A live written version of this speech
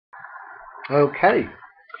Okay,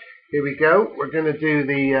 here we go. We're going to do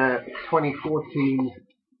the 2014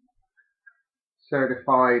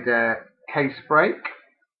 certified case break.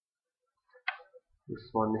 This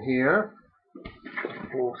one here,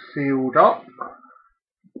 all sealed up.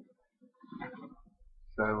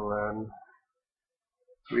 So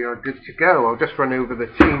we are good to go. I'll just run over the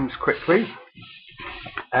teams quickly.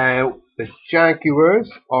 The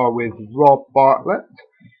Jaguars are with Rob Bartlett.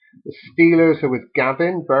 The Steelers are with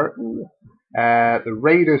Gavin Burton. The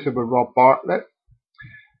Raiders are with Rob Bartlett.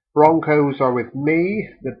 Broncos are with me.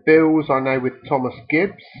 The Bills are now with Thomas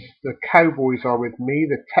Gibbs. The Cowboys are with me.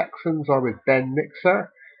 The Texans are with Ben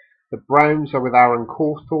Mixer. The Browns are with Aaron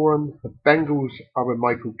Cawthorne. The Bengals are with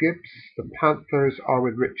Michael Gibbs. The Panthers are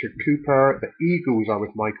with Richard Cooper. The Eagles are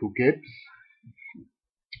with Michael Gibbs.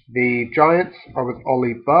 The Giants are with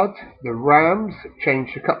Ollie Budd. The Rams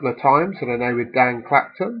changed a couple of times and are now with Dan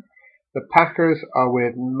Clapton. The Packers are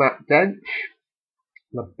with Matt Dench.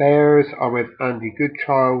 The Bears are with Andy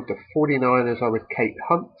Goodchild. The 49ers are with Kate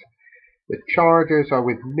Hunt. The Chargers are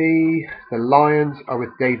with me. The Lions are with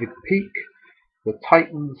David Peake. The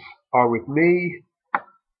Titans are with me.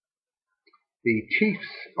 The Chiefs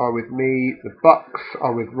are with me. The Bucks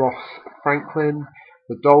are with Ross Franklin.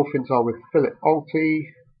 The Dolphins are with Philip Alty.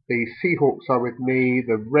 The Seahawks are with me.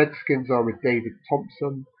 The Redskins are with David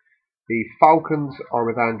Thompson. The Falcons are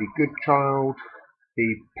with Andy Goodchild.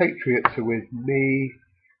 The Patriots are with me.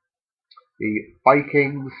 The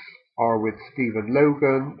Vikings are with Stephen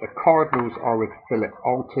Logan. The Cardinals are with Philip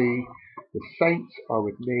Alty. The Saints are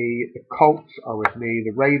with me. The Colts are with me.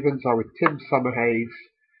 The Ravens are with Tim Summerhays.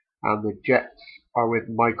 And the Jets are with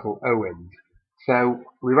Michael Owens. So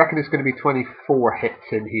we reckon it's going to be 24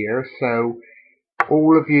 hits in here. So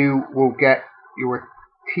all of you will get your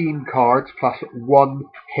team cards plus one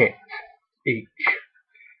hit each.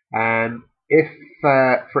 If,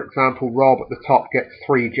 for example, Rob at the top gets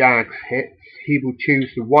 3 Jags hits, he will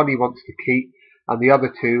choose the one he wants to keep, and the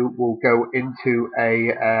other 2 will go into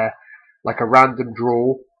a like a random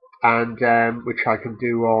draw, and which I can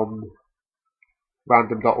do on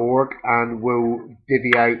random.org, and we'll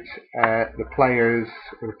divvy out the players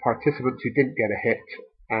or the participants who didn't get a hit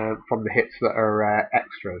from the hits that are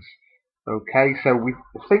extras. Okay, so we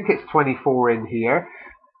think it's 24 in here.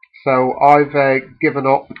 So I've given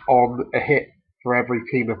up on a hit for every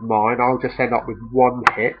team of mine. I'll just end up with 1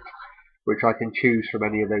 hit, which I can choose from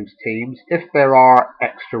any of those teams. If there are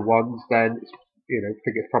extra ones, then I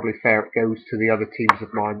think it's probably fair it goes to the other teams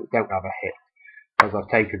of mine that don't have a hit, as I've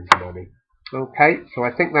taken some money. Okay, so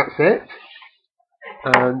I think that's it,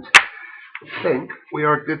 and I think we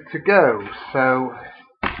are good to go. So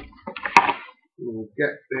we'll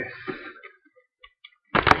get this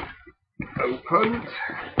opened.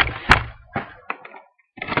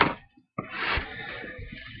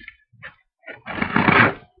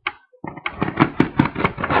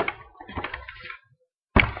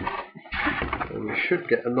 And we should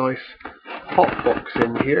get a nice hot box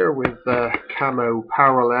in here with camo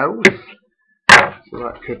parallels, so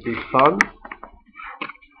that could be fun.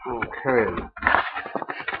 Okay,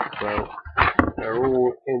 so they're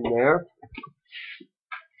all in there,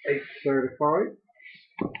 8 certified.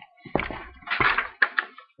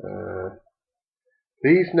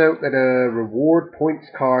 Please note that a reward points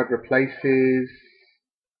card replaces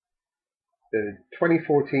the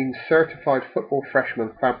 2014 Certified Football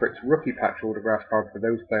Freshman Fabrics Rookie Patch autograph card for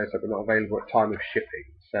those players that were not available at time of shipping.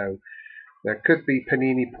 So there could be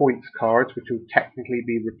Panini points cards which will technically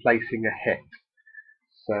be replacing a hit.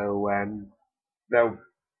 So they'll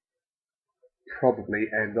probably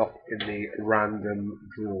end up in the random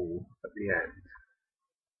draw at the end.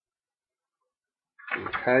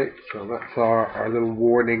 Okay, so that's our little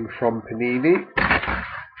warning from Panini.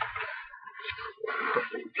 Put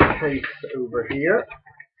the case over here,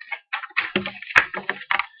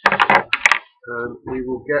 and we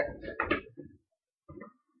will get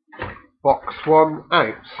box 1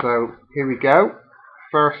 out. So here we go,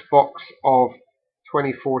 first box of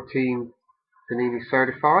 2014 Panini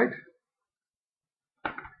Certified,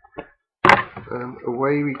 and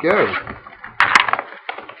away we go.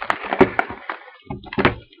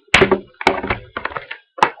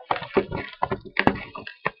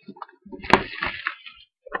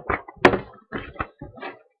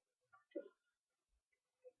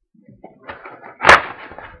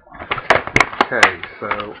 Okay, so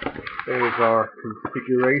there's our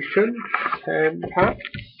configuration, 10 packs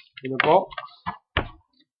in a box.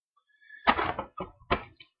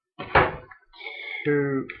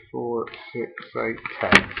 2, 4, 6,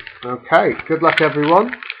 8, 10. Okay, good luck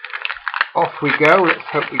everyone. Off we go. Let's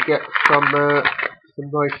hope we get some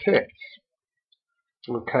nice hits.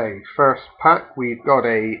 Okay, first pack we've got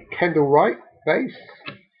a Kendall Wright base,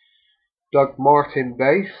 Doug Martin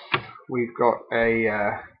base, we've got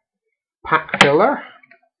a pack filler.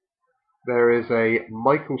 There is a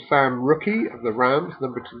Michael Sam rookie of the Rams,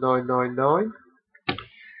 number to 999.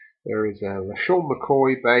 There is a LaShawn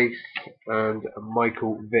McCoy base and a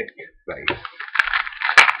Michael Vick base.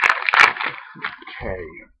 Okay,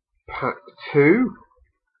 pack 2.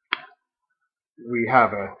 We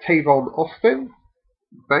have a Tavon Austin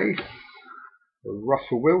base, a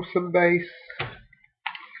Russell Wilson base.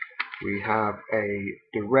 We have a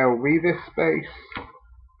Darrelle Revis base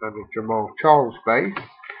and a Jamal Charles base.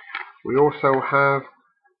 We also have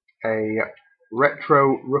a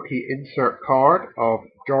retro rookie insert card of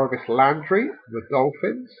Jarvis Landry, the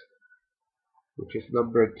Dolphins, which is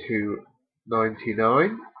numbered to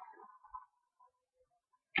 99.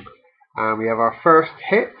 And we have our first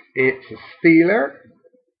hit. It's a Steeler,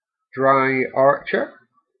 Dry Archer,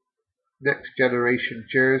 Next Generation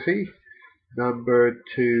jersey, numbered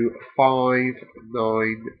to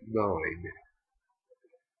 599.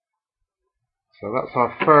 So that's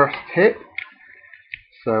our first hit.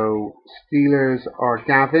 So Steelers are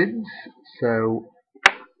Gavin's. So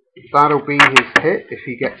that'll be his hit if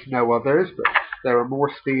he gets no others. But if there are more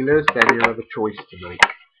Steelers, then you'll have a choice to make.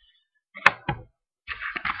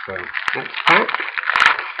 So next pack.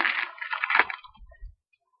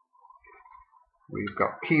 We've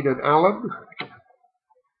got Keenan Allen,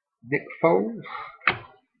 Nick Foles,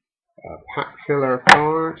 pack filler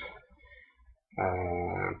card,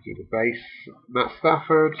 do the base, Matt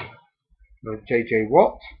Stafford, and JJ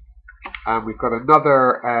Watt. And we've got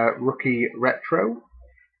another rookie retro,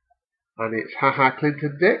 and it's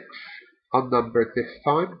Clinton Dix, unnumbered this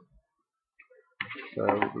time. So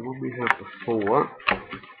the one we had before,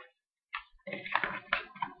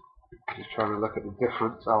 just trying to look at the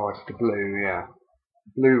difference. Oh, it's the blue, yeah.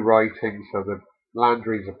 Blue writing, so the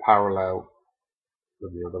Landry's are parallel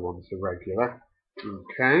and the other one's the regular.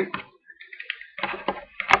 Okay.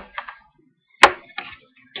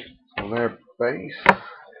 So their base.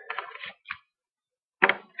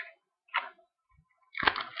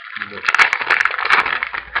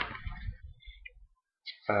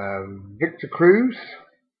 Victor Cruz,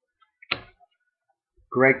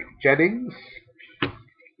 Greg Jennings,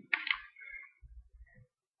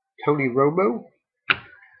 Tony Romo,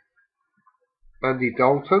 Andy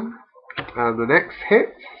Dalton, and the next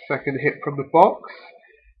hit, second hit from the box,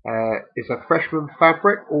 is a freshman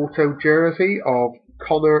fabric auto jersey of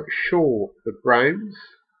Connor Shaw, the Browns.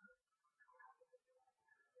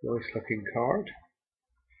 Nice looking card.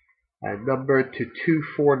 Numbered to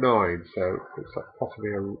 249, so looks like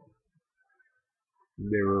possibly a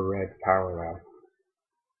mirror red parallel.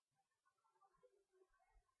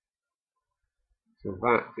 So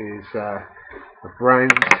that is a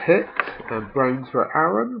Browns hit, and Browns were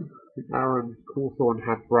Aaron. I think Aaron Cawthorn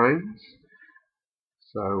had Browns.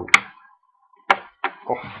 So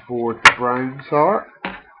off the board the Browns are.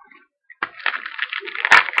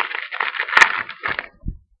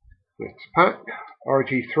 Next pack,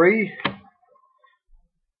 RG3,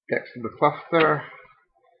 Dexter McCluster,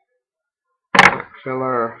 pack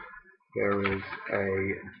filler. There is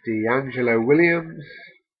a D'Angelo Williams,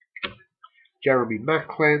 Jeremy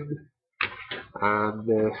Maclin, and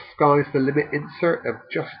the Sky's the Limit insert of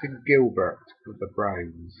Justin Gilbert of the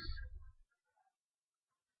Browns.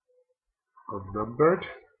 Unnumbered.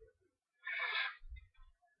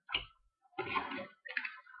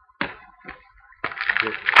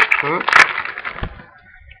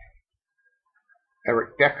 Eric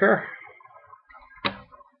Decker,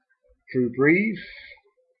 Drew Brees.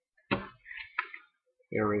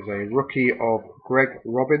 There is a rookie of Greg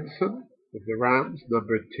Robinson of the Rams,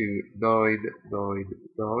 numbered to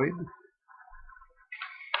 999.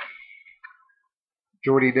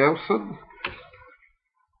 Jordy Nelson,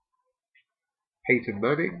 Peyton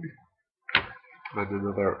Manning, and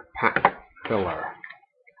another pack filler.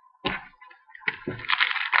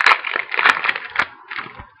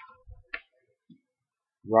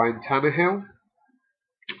 Ryan Tannehill,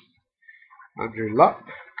 Andrew Luck,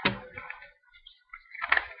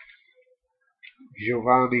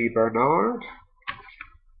 Giovanni Bernard,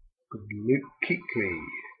 and Luke Kuechly.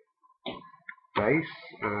 Base.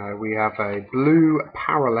 We have a blue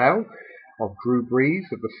parallel of Drew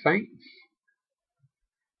Brees of the Saints.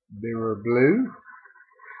 Mirror blue,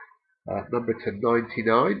 number to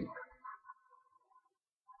 99.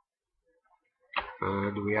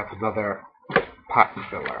 And we have another pack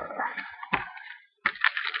filler.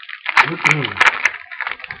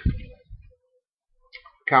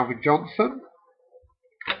 Calvin Johnson,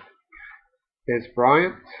 Des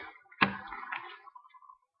Bryant,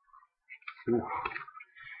 Ooh.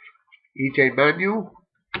 EJ Manuel,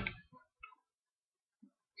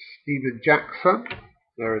 Steven Jackson.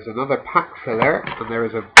 There is another pack filler, and there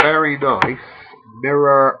is a very nice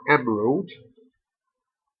mirror emerald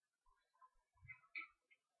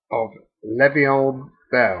of Le'Veon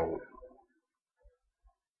Bell.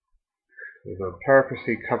 I'm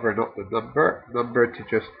purposely covering up the number to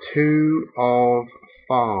just 2 of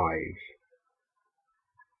 5.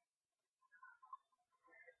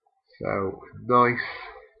 So nice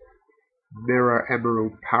mirror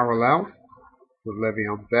emerald parallel with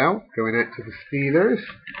Le'Veon Bell going out to the Steelers,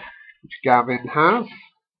 which Gavin has.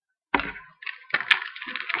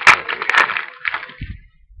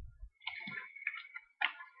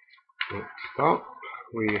 Next up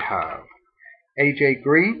we have AJ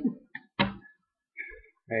Green,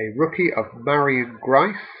 a rookie of Marion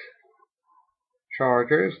Grice,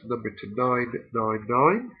 Chargers, number to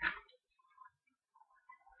 999.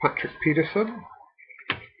 Patrick Peterson,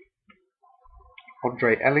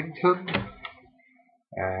 Andre Ellington.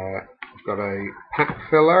 We've got a pack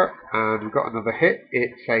filler, and we've got another hit.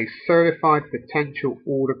 It's a certified potential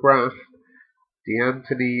autograph,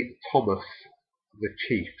 DeAnthony Thomas, the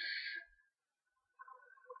Chiefs.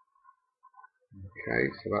 Okay,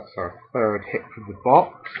 so that's our third hit from the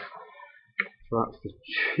box. So that's the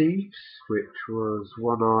Chiefs, which was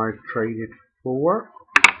one I've traded for.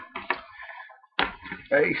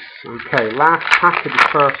 Base. Okay, last pack of the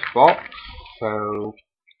first box. So,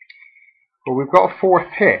 well, we've got a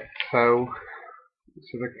fourth hit, so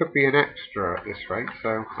there could be an extra at this rate. So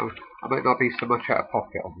I might not be so much out of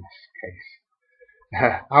pocket on this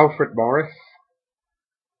case. Alfred Morris,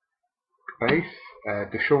 base.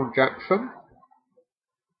 Deshaun Jackson,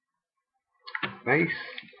 base.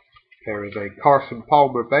 There is a Carson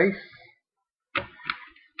Palmer base.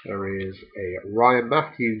 There is a Ryan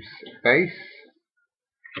Matthews base.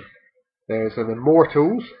 There's an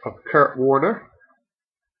Immortals of Kurt Warner,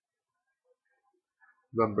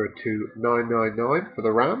 number to 999 for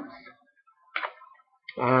the Rams.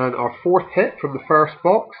 And our fourth hit from the first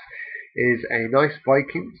box is a nice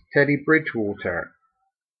Vikings Teddy Bridgewater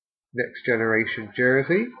Next Generation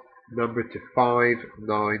jersey, number to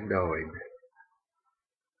 599.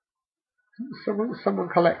 Someone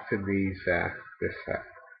collecting these this set.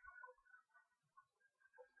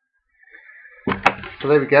 So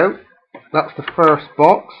there we go. That's the first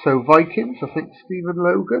box. So Vikings, I think Stephen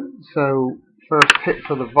Logan. So first hit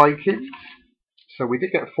for the Vikings. So we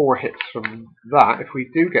did get 4 hits from that. If we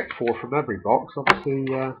do get 4 from every box, obviously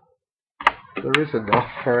there is enough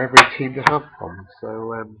for every team to have one.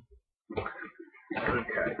 So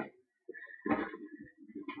okay.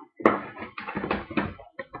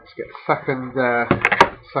 Let's get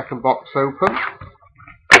second box open.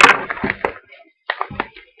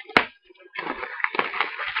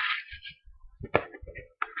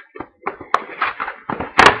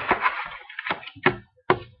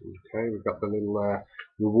 Okay, we've got the little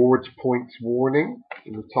rewards points warning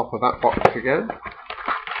in the top of that box again.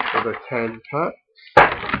 Another 10 packs.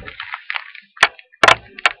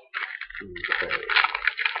 Okay.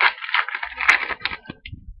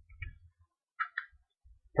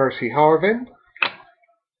 Percy Harvin,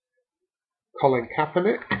 Colin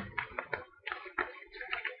Kaepernick,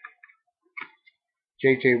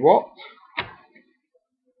 JJ Watt,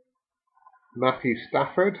 Matthew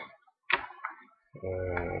Stafford,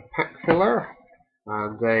 pack filler,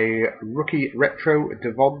 and a rookie retro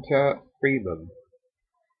Devonta Freeman,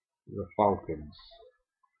 the Falcons.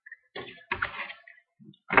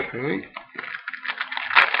 Okay,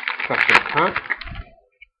 second pack.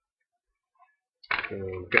 So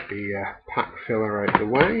get the pack filler out of the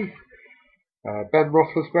way. Ben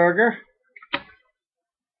Roethlisberger,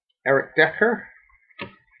 Eric Decker,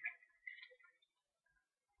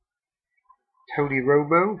 Tony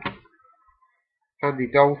Romo, Andy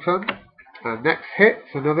Dalton, and next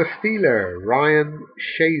hit's another Steeler, Ryan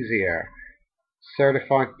Shazier,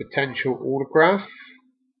 certified potential autograph,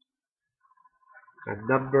 and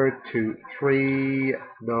numbered to 399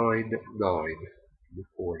 in the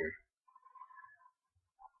corner.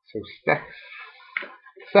 So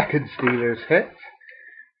second Steelers hit,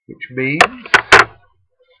 which means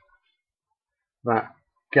that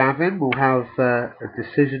Gavin will have a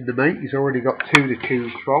decision to make. He's already got 2 to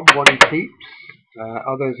choose from. One he keeps,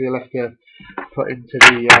 others he'll have to put into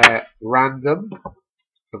the random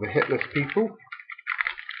for the hitless people.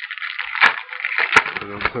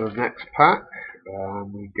 And on to the next pack.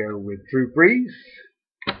 We go with Drew Brees,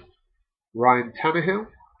 Ryan Tannehill.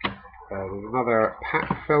 There's another pack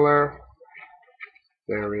filler.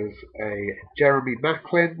 There is a Jeremy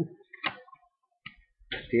Maclin,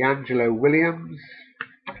 D'Angelo Williams,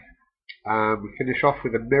 We finish off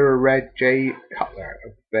with a mirror red J Cutler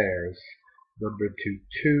of Bears, numbered to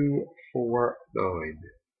 249.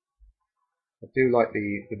 I do like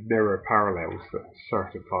the mirror parallels that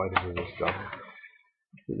Certified have always done.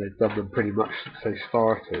 They've done them pretty much since they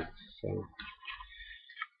started. So,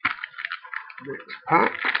 next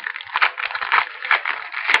pack.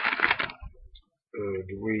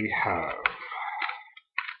 And we have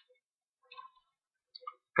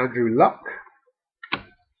Andrew Luck,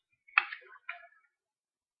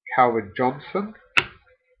 Calvin Johnson,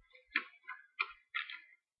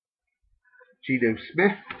 Geno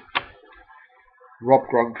Smith, Rob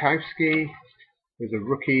Gronkowski. There's a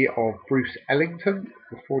rookie of Bruce Ellington,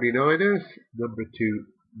 the 49ers, number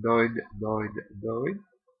 2,999.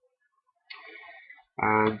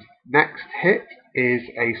 And next hit is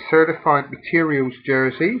a certified materials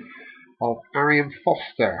jersey of Arian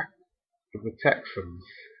Foster of the Texans.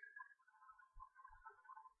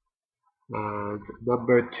 And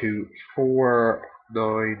number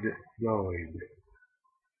 2,499.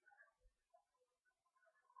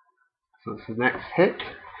 So that's the next hit.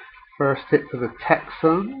 First hit for the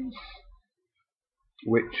Texans,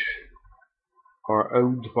 which are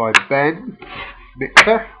owned by Ben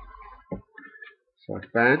Mixer. So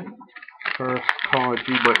Ben, first card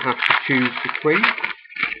you might have to choose between.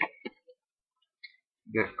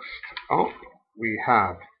 Next up we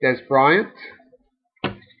have Des Bryant,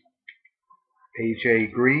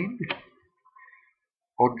 AJ Green,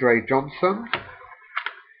 Andre Johnson,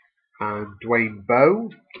 and Dwayne Bowe.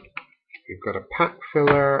 We've got a pack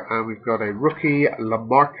filler, and we've got a rookie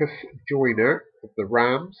LaMarcus Joyner of the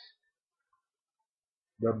Rams,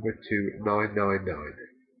 number 2,999.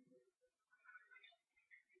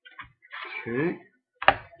 Okay,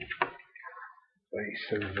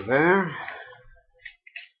 base over there.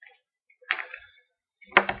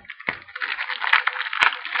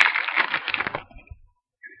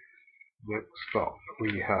 Next up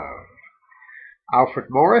we have Alfred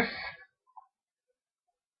Morris,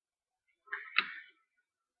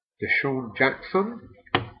 Deshaun Jackson,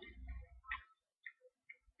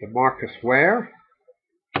 DeMarcus Ware,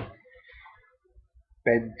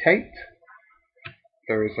 Ben Tate.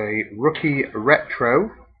 There is a rookie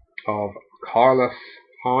retro of Carlos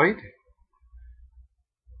Hyde.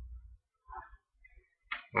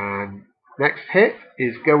 And next hit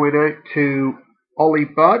is going out to Ollie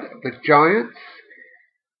Budd, the Giants,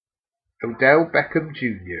 Odell Beckham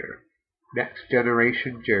Jr. Next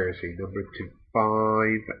Generation Jersey, number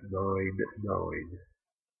 2,599.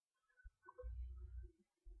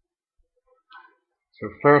 So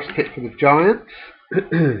first hit for the Giants.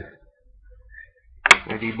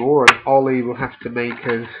 Any more, and Ollie will have to make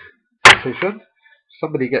a decision.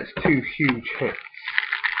 Somebody gets two huge hits.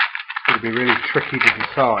 It's going to be really tricky to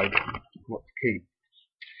decide what to keep.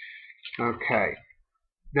 Okay,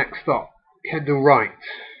 next up, Kendall Wright,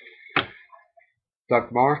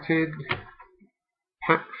 Doug Martin,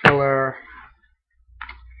 pack filler,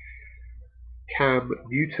 Cam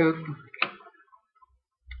Newton,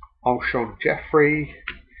 Alshon Jeffrey,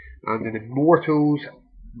 and an Immortals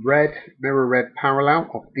mirror red parallel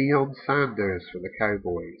of Deion Sanders for the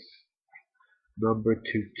Cowboys, number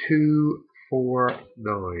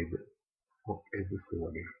 2,249, up in the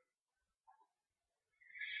corner.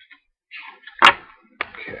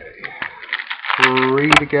 Okay,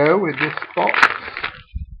 3 to go in this box.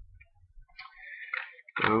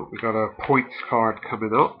 Oh, we've got a points card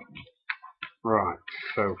coming up. Right,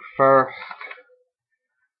 so first,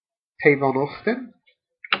 Tavon Austin,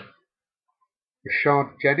 Rashad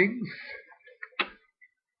Jennings,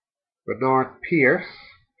 Bernard Pierce.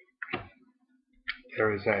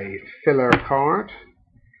 There is a filler card.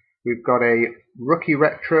 We've got a rookie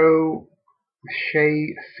retro,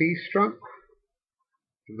 Shea Seastrunk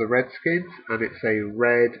of the Redskins, and it's a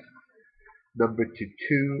red, number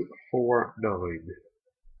 2,249.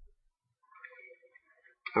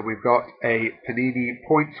 And we've got a Panini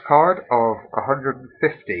points card of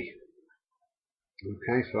 150.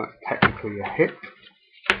 Okay, so that's technically a hit.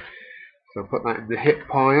 So I'll put that in the hit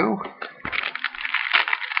pile.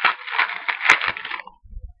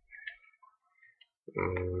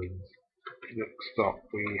 And next up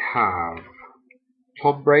we have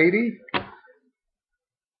Tom Brady,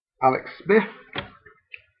 Alex Smith,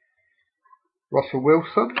 Russell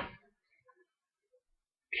Wilson,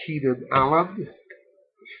 Keenan Allen,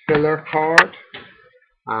 filler card,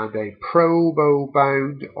 and a Pro Bowl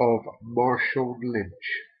bound of Marshawn Lynch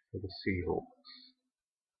for the Seahawks.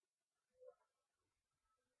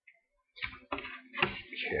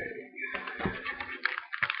 Okay.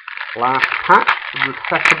 Last pack in the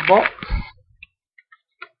second box.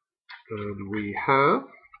 And we have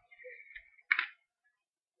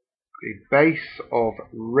A base of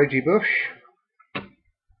Reggie Bush,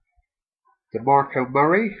 DeMarco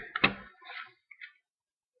Murray,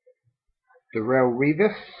 Darrelle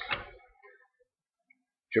Revis,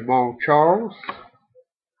 Jamal Charles,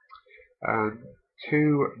 and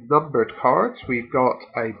 2 numbered cards. We've got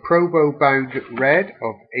a Provo bound red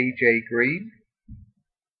of AJ Green,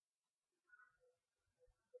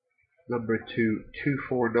 number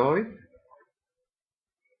 249.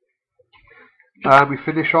 And we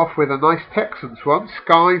finish off with a nice Texans one,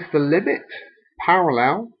 Sky's the Limit,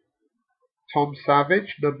 parallel, Tom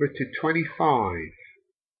Savage, number 225.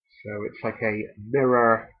 So it's like a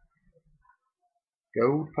mirror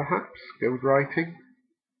gold, perhaps, gold writing,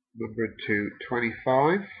 number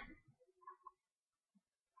 225.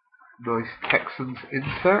 Nice Texans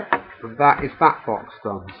insert, and that is that box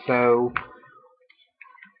done. So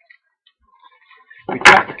we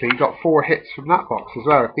technically got 4 hits from that box as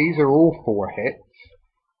well. If these are all 4 hits,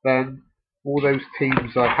 then all those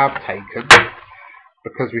teams I have taken,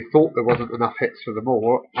 because we thought there wasn't enough hits for them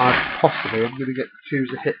all, I'm going to get to choose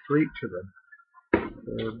a hit for each of them.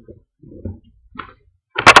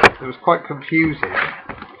 It was quite confusing.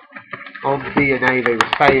 On DNA they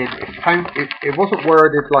were saying it wasn't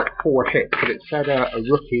worded like 4 hits, but it said a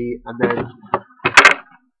rookie, and then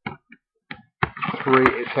 3.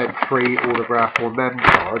 It said 3 autograph or mem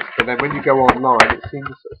cards, but then when you go online, it seems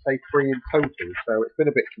to say 3 in total. So it's been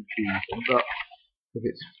a bit confusing. But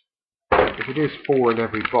if it is 4 in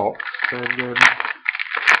every box, then it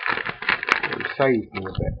will save me a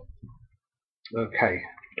bit. Okay.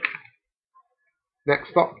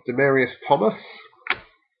 Next up, Demarius Thomas,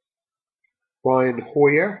 Brian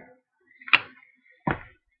Hoyer,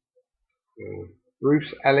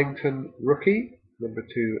 Bruce Ellington rookie, number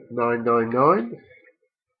 2999,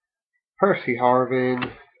 Percy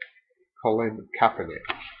Harvin, Colin Kaepernick.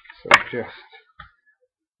 So just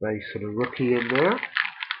nice sort of rookie in there.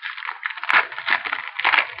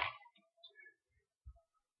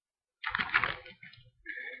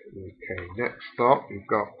 Okay, next up we've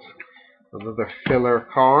got another filler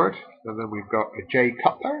card, and then we've got a Jay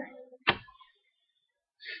Cutler,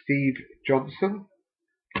 Steve Johnson,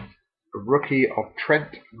 a rookie of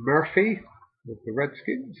Trent Murphy of the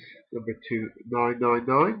Redskins, number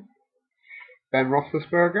 2999, Ben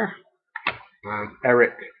Roethlisberger, and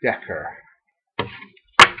Eric Decker. Okay.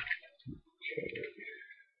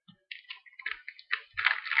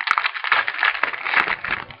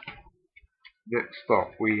 Next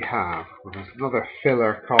up we have another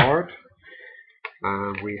filler card,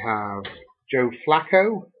 and we have Joe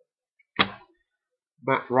Flacco,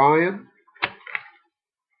 Matt Ryan,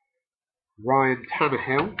 Ryan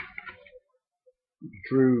Tannehill,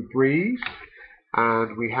 Drew Brees,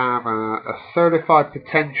 and we have a certified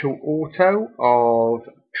potential auto of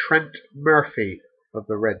Trent Murphy of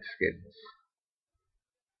the Redskins,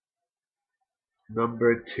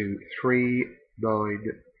 number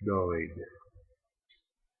 2399.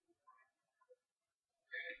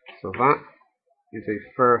 So that is a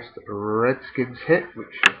first Redskins hit,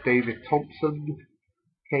 which David Thompson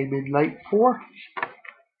came in late for.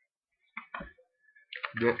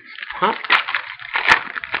 Next pack.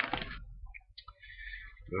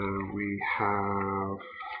 We have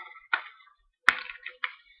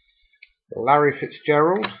Larry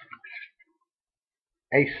Fitzgerald,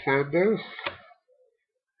 Ace Sanders,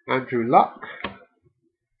 Andrew Luck,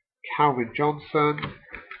 Calvin Johnson,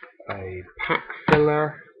 a pack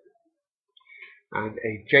filler, and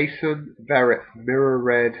a Jason Verrett Mirror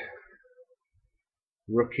Red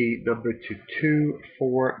rookie, number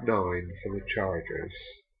 249 for the Chargers.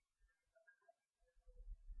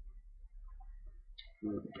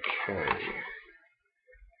 Okay.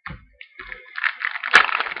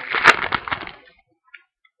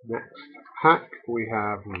 Next pack,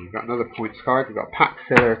 we've got another points card. We've got a pack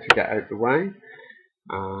filler to get out the way,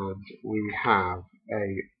 and we have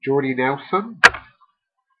a Jordy Nelson,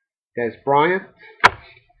 Des Bryant,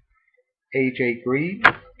 AJ Green.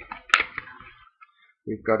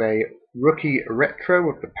 We've got a rookie retro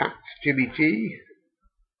of the Pats, Jimmy G,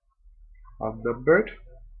 unnumbered,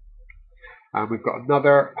 and we've got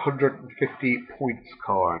another 150 points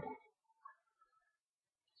card.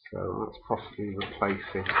 So that's possibly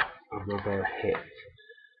replacing another hit.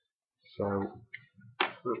 So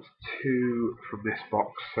that's 2 from this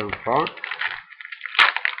box so far.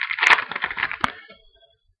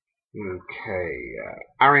 Okay,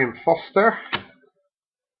 Arian Foster,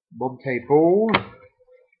 Monte Ball,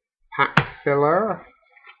 pack filler,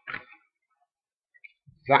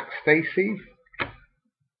 Zach Stacy,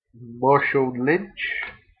 Marshall Lynch,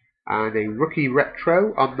 and a rookie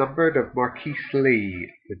retro unnumbered of Marquise Lee,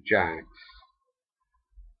 the Jags.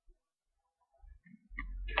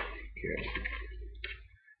 Okay.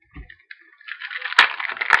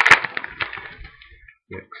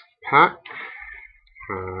 Next pack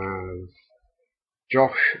has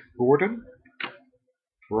Josh Gordon,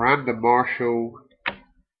 Brandon Marshall,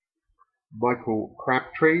 Michael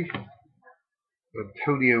Crabtree,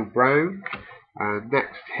 Antonio Brown, and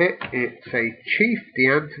next hit it's a Chief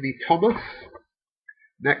DeAnthony Thomas,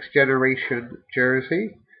 Next Generation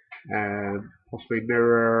jersey, possibly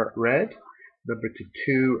mirror red, number to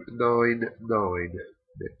 299,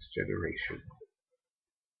 Next Generation.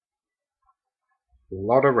 A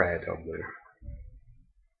lot of red on there.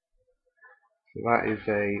 So that is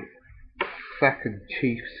a second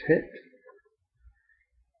Chiefs hit,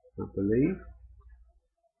 I believe.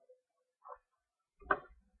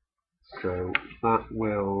 So that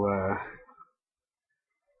will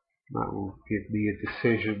give me a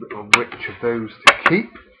decision on which of those to keep.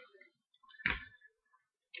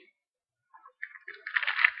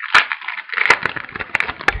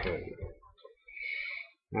 Okay.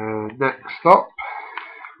 Next up,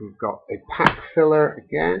 we've got a pack filler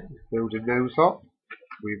again, building those up.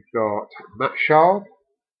 We've got Matt Schaub,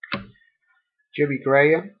 Jimmy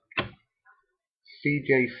Graham,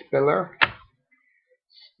 CJ Spiller,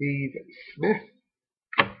 Steve Smith,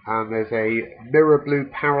 and there's a mirror blue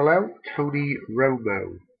parallel, Tony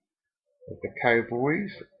Romo of the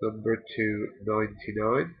Cowboys, number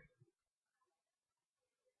 299.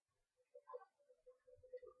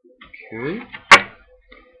 Okay.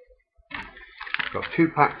 Got 2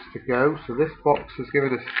 packs to go, so this box has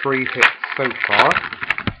given us 3 hits so far,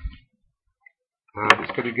 and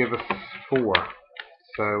it's going to give us 4.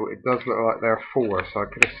 So it does look like there are 4, so I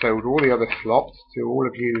could have sold all the other slots to all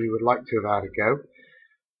of you who would like to have had a go.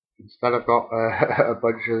 Instead I've got a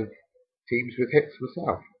bunch of teams with hits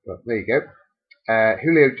myself, but there you go.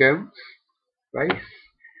 Julio Jones, base.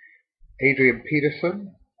 Adrian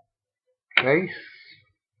Peterson, base.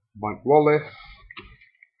 Mike Wallace,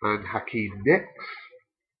 and Hakeem Nicks.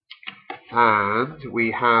 And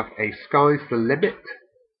we have a Sky's the Limit,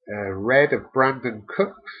 red of Brandon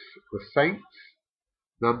Cooks, the Saints,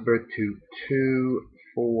 number to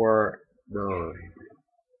 249.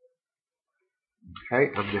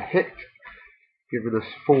 Okay, and the hit, giving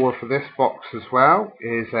us 4 for this box as well,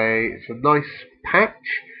 it's a nice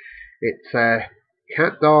patch. It's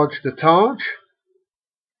Can't Dodge the Taj,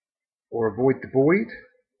 or Avoid the Void,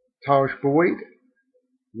 Taj Boyd,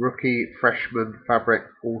 rookie freshman fabric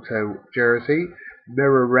auto jersey,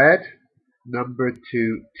 mirror red, number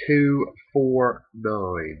to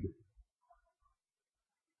 249.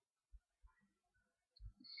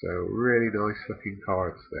 So really nice looking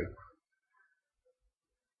cards though.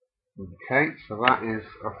 Okay, so that is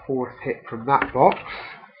a 4th hit from that box.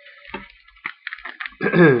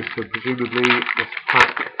 So presumably this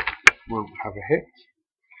pack won't have a hit.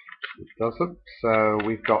 It doesn't. So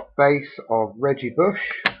we've got base of Reggie Bush,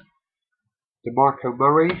 DeMarco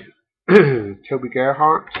Murray, Toby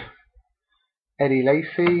Gerhart, Eddie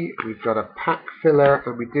Lacy. We've got a pack filler,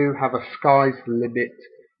 and we do have a Sky's the Limit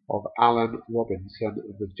of Allen Robinson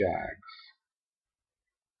of the Jags.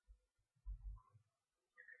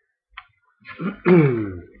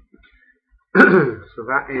 So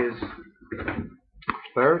that is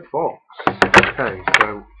 3rd box. Okay,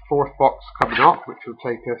 so 4th box coming up, which will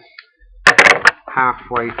take us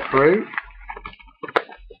halfway through.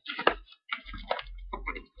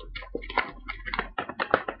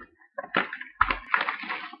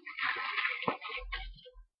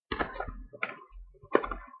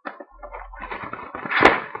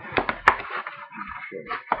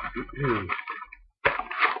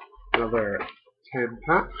 Another 10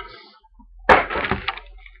 packs.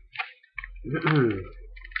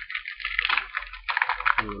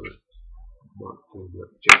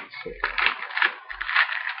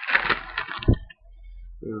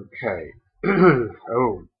 Okay.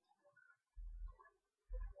 Oh,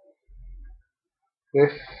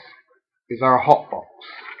 this is our hot box.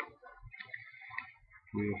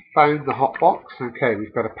 We've found the hot box. Okay,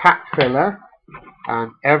 we've got a pack filler,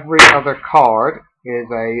 and every other card is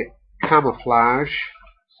a camouflage.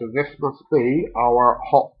 So this must be our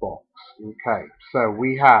hot box. Okay, so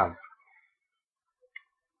we have.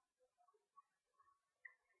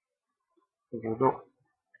 They're not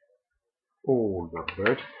all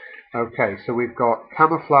numbered. Okay, so we've got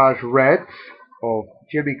camouflage reds of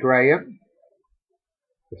Jimmy Graham,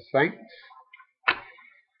 the Saints,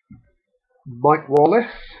 Mike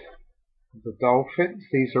Wallace, the Dolphins.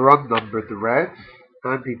 These are unnumbered, the Reds.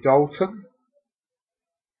 Andy Dalton,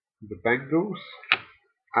 the Bengals,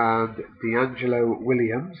 and D'Angelo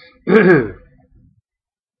Williams,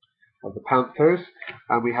 of the Panthers,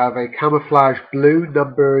 and we have a camouflage blue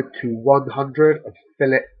number to 100 of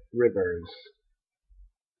Philip Rivers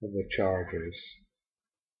of the Chargers.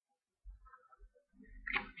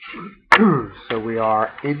 So we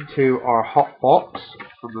are into our hot box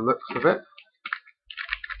from the looks of it.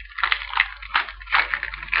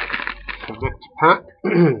 So next pack,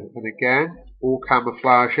 and again, all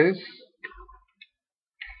camouflages.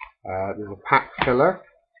 There's a pack filler,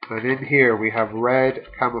 and in here we have red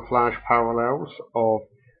camouflage parallels of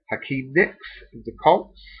Hakeem Nicks of the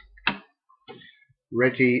Colts,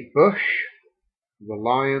 Reggie Bush of the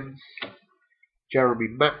Lions, Jeremy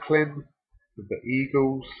Maclin of the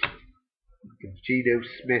Eagles, and Geno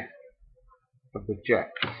Smith of the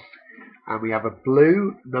Jets. And we have a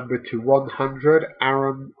blue number to 100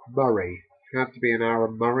 Aaron Murray. Had to be an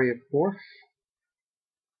Aaron Murray, of course.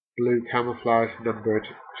 Blue camouflage numbered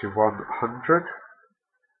to 100.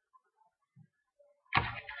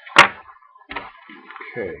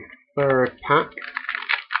 Okay, third pack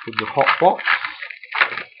in the hot box.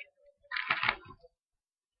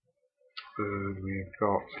 And we've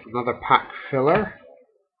got another pack filler.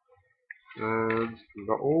 And we've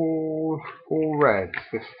got all reds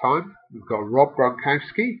this time. We've got Rob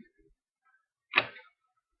Gronkowski,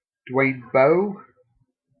 Dwayne Bowe,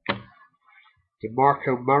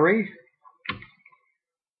 DeMarco Murray,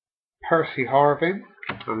 Percy Harvin,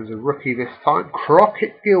 and as a rookie this time,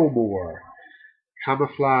 Crockett Gilmore.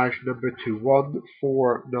 Camouflage number to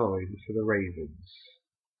 149 for the Ravens.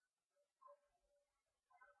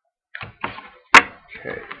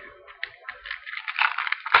 Okay.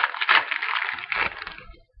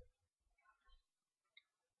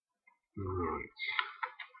 Right.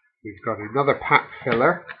 We've got another pack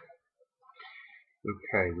filler.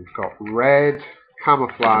 Okay, we've got red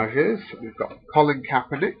camouflages. We've got Colin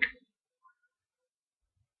Kaepernick,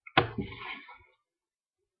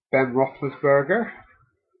 Ben Roethlisberger,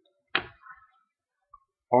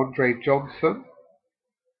 Andre Johnson.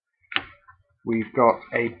 We've got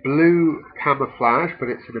a blue camouflage, but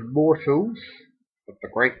it's an Immortals of the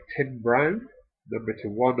great Tim Brown, number to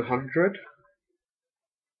 100.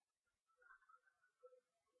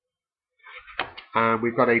 And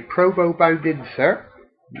we've got a Pro Bowl bound insert,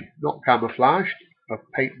 not camouflaged, of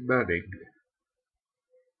Peyton Manning.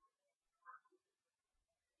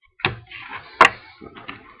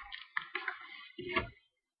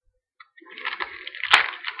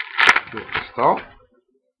 Next up,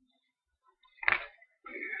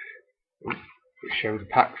 show the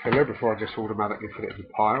pack filler before I just automatically put it in the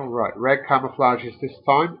pile. Right, red camouflages this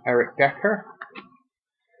time, Eric Decker,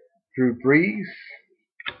 Drew Brees,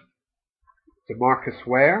 DeMarcus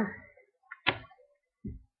Ware,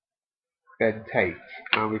 Ben Tate.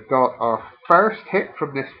 And we've got our first hit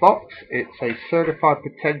from this box. It's a certified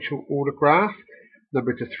potential autograph,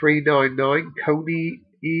 number to 399, Coney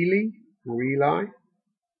Eli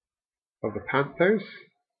of the Panthers.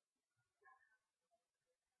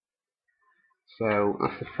 So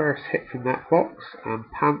that's the first hit from that box. And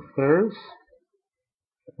Panthers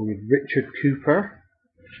with Richard Cooper.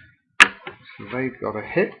 So they've got a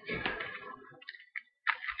hit.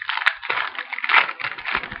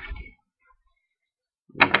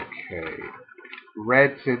 Okay.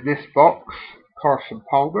 Reds in this box, Carson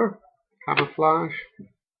Palmer, camouflage.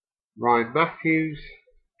 Ryan Matthews,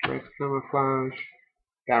 red camouflage.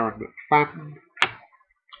 Darren McFadden.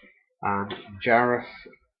 And Jarvis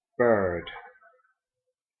Bird.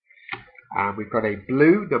 And we've got a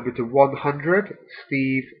blue, number to 100,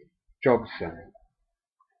 Steve Johnson.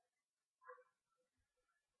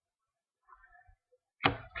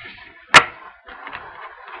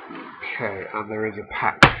 Okay, and there is a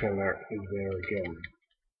pack filler in there again.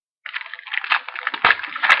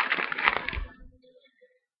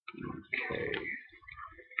 Okay.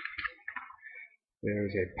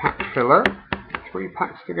 There's a pack filler. 3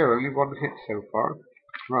 packs to go, only 1 hit so far.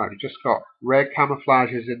 Right, we've just got red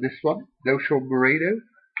camouflages in this one. No Sean Moreno,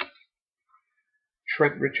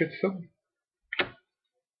 Trent Richardson,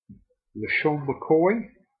 LaShawn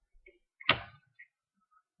McCoy,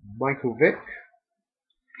 Michael Vick,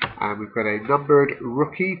 and we've got a numbered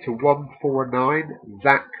rookie to 149,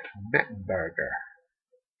 Zach Mettenberger.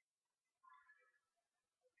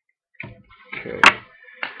 Okay.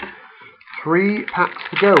 3 packs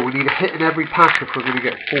to go. We need a hit in every pack if we're going to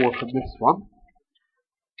get 4 from this one.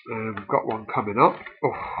 And we've got one coming up.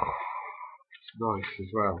 Oh, it's nice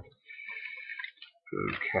as well.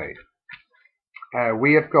 Okay.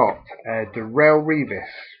 We have got Darrelle Revis,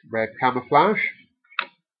 red camouflage.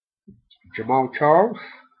 Jamal Charles.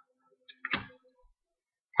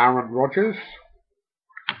 Aaron Rodgers.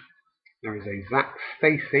 There is a Zach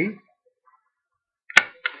Stacy.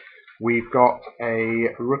 We've got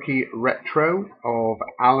a rookie retro of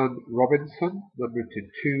Allen Robinson, number to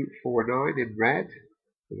 249 in red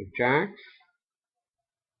for the Jags.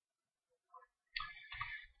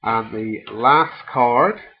 And the last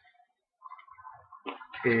card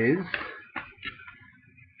is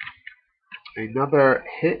another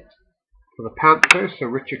hit for the Panthers, so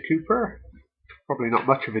Richard Cooper. Probably not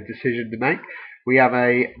much of a decision to make. We have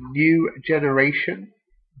a new generation,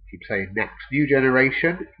 I keep saying next, new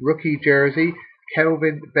generation, rookie jersey,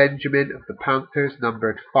 Kelvin Benjamin of the Panthers,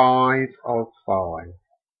 numbered 5 of 5.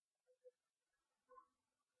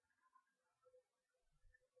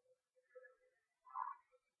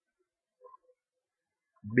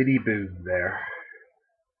 Mini boom there.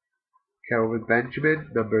 Kelvin Benjamin,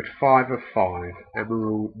 numbered 5 of 5.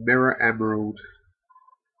 Emerald, mirror emerald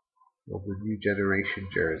of the new generation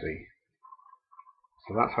jersey.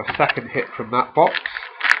 So that's our second hit from that box.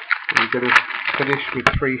 We're going to finish with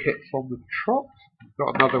 3 hits on the trot. We've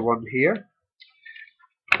got another one here.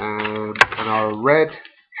 And our red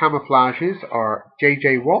camouflages are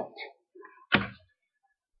JJ Watt.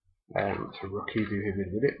 It's a rookie, do him in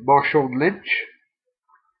a minute. Marshawn Lynch.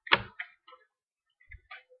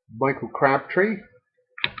 Michael Crabtree.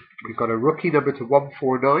 We've got a rookie number to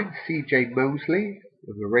 149, CJ Mosley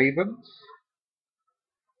of the Ravens.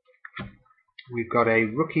 We've got a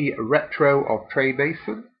rookie retro of Trey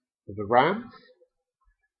Mason of the Rams.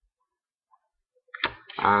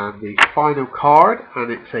 And the final card,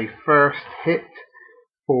 and it's a first hit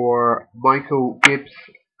for Michael Gibbs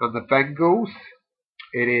and the Bengals.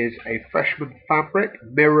 It is a freshman fabric,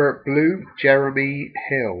 mirror blue, Jeremy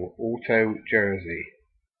Hill, auto jersey.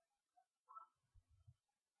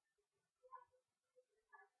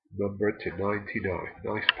 Number to 99.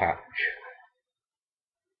 Nice patch.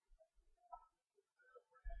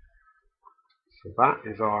 So that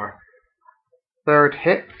is our third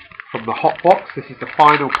hit from the hot box. This is the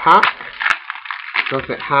final pack. Does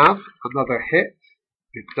it have another hit?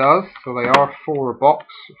 It does. So they are 4 a box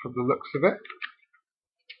from the looks of it.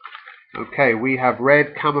 Okay, we have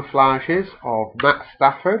red camouflages of Matt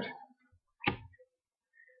Stafford,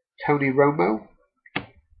 Tony Romo,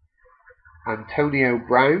 Antonio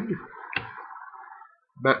Brown,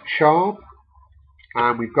 Matt Schaub,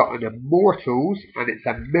 and we've got an Immortals, and it's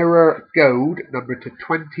a mirror gold number to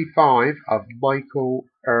 25 of Michael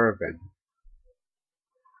Irvin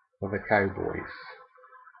for the Cowboys.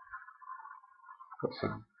 Got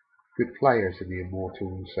some good players in the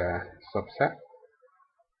Immortals subset.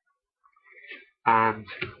 And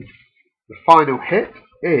the final hit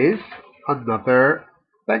is another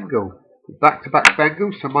Bengal. Back-to-back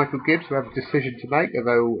Bengals, so Michael Gibbs will have a decision to make,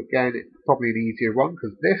 although again it's probably an easier one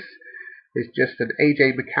because this is just an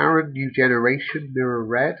AJ McCarron New Generation Mirror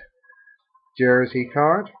Red jersey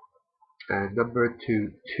card, and number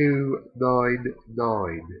to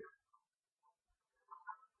 299.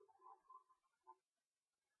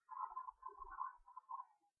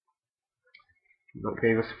 That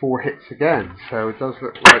gave us 4 hits again, so it does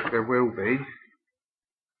look like there will be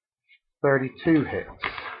 32 hits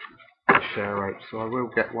to share out, so I will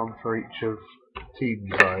get one for each of the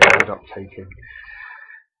teams I ended up taking.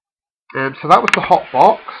 So that was the hot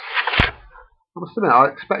box. I must admit, I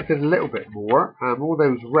expected a little bit more. All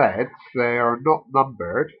those reds, they are not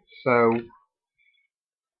numbered, so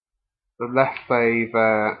unless they've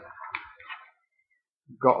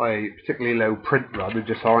got a particularly low print run and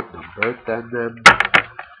just aren't numbered, then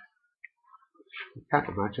I can't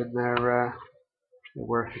imagine they're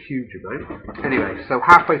worth a huge amount. Anyway, so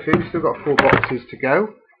halfway through, still got 4 boxes to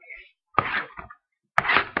go.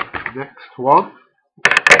 Next one.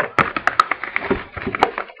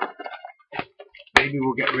 Maybe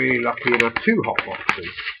we'll get really lucky and have 2 hot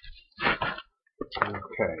boxes.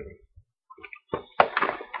 Okay.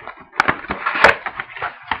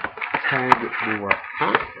 10 more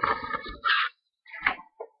packs.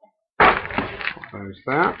 There's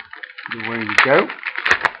that. And away we go.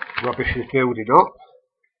 Rubbish is building up.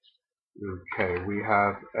 Okay, we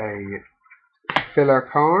have a filler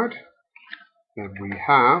card. Then we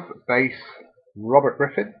have base Robert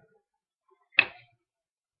Griffin,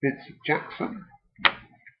 Vincent Jackson,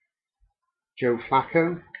 Joe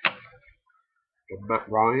Flacco, and Matt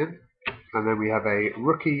Ryan. And then we have a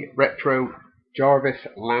rookie retro Jarvis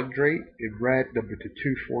Landry in red, number to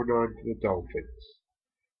 249 for the Dolphins.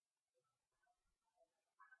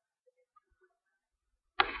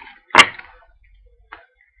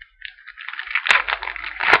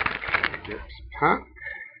 Next pack.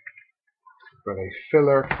 We've got a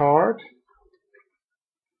filler card.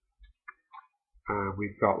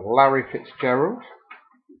 We've got Larry Fitzgerald,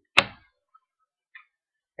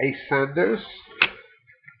 Ace Sanders,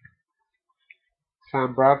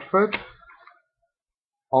 Sam Bradford,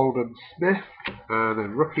 Alden Smith, and a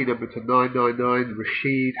rookie number to 999,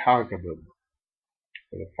 Rashid Hageman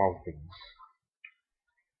for the Falcons.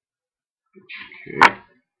 Okay.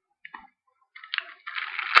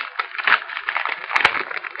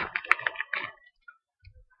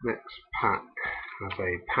 Next pack has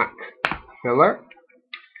a pack filler.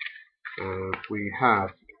 We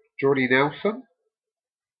have Jordy Nelson,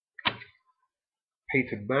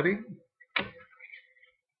 Peyton Manning,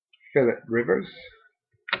 Philip Rivers,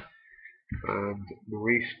 and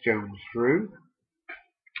Maurice Jones-Drew.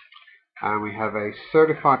 And we have a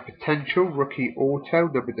certified potential rookie auto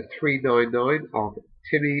number to 399 of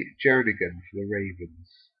Timmy Jernigan for the Ravens.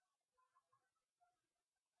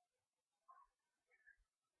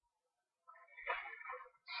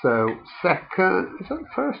 So second, is that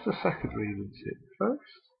first or second Ravens hit?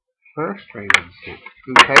 First Ravens hit.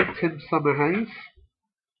 Okay, Tim Summerhays.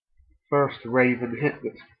 First Raven hit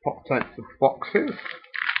that's popped out the boxes.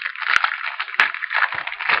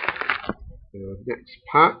 Next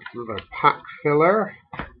pack, another pack filler.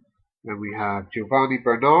 And we have Giovanni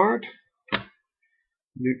Bernard,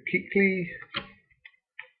 Luke Kuechly.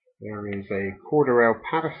 There is a Cordarrelle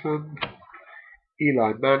Patterson,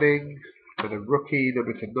 Eli Manning, and a rookie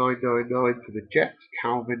number to 999 for the Jets,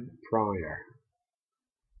 Calvin Pryor.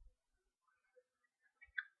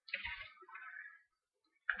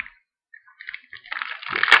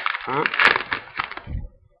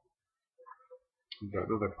 We've got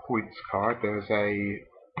another points card. There's a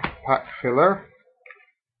pack filler.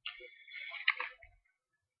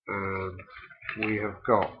 And we have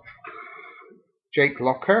got Jake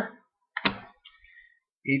Locker,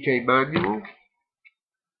 EJ Manuel,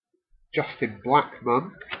 Justin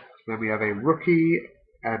Blackmon. Then we have a rookie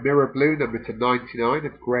mirror blue number to 99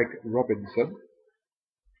 of Greg Robinson.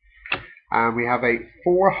 And we have a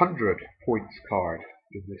 400 points card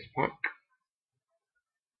in this pack.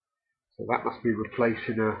 So that must be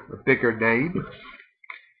replacing a bigger name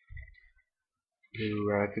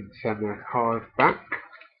who didn't send their card back.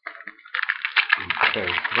 Okay,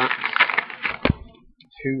 so that's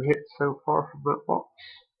 2 hits so far from that box.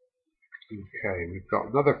 Okay, we've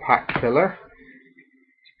got another pack filler.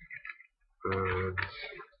 And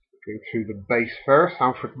go through the base first.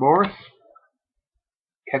 Alfred Morris,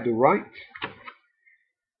 Kendall Wright,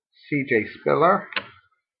 CJ Spiller,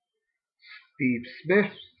 Steve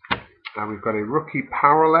Smith, and we've got a rookie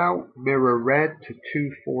parallel, mirror red to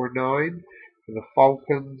 249 for the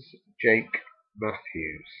Falcons, Jake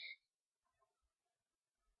Matthews.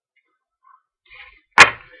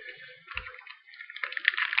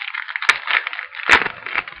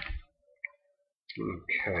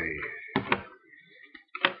 Okay.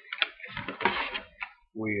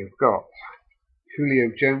 We have got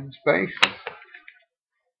Julio Jones base,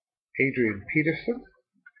 Adrian Peterson,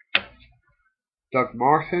 Doug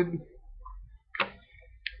Martin,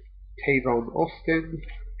 Tavon Austin.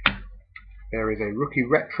 There is a rookie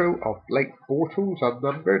retro of Blake Bortles,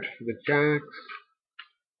 unnumbered, for the Jags.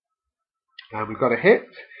 And we've got a hit.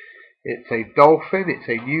 It's a Dolphin, it's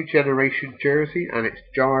a new generation jersey, and it's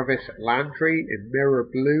Jarvis Landry in mirror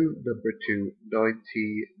blue, number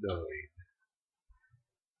 299.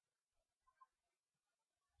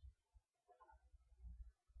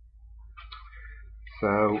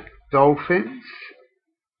 So, Dolphins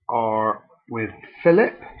are with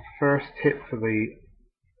Philip. First hit for the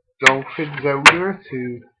Dolphins owner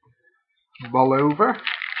to mull over.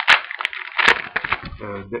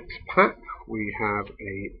 Next pack, we have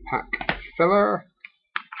a pack filler.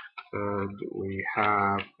 And we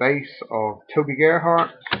have base of Toby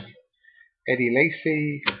Gerhart, Eddie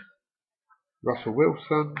Lacy, Russell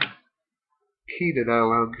Wilson, Keenan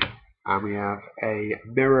Allen, and we have a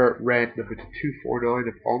mirror red number to 249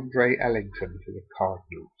 of Andre Ellington for the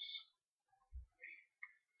Cardinals.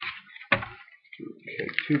 Okay,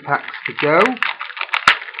 2 packs to go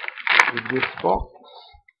in this box.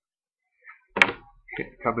 Hit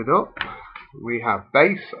coming up. We have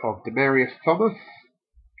base of Demaryius Thomas,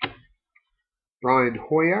 Brian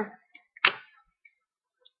Hoyer,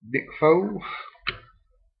 Nick Foles,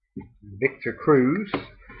 Victor Cruz,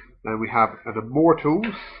 and we have an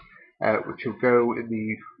Immortals, which will go in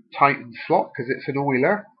the Titan slot because it's an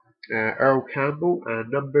Oiler, Earl Campbell, and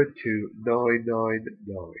numbered to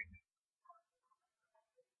 999.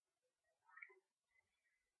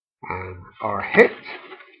 And our hit,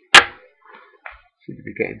 seem to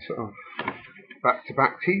be getting sort of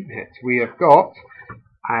back-to-back team hits. We have got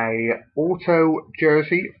a auto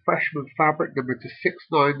jersey, freshman fabric number to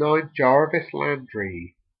 699, Jarvis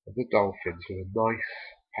Landry of the Dolphins with a nice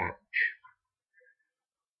patch.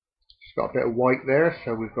 It's got a bit of white there,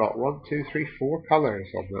 so we've got 1, 2, 3, 4 colours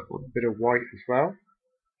on that one. A bit of white as well.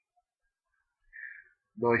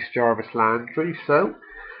 Nice Jarvis Landry. So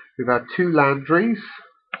we've had 2 Landrys,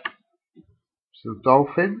 some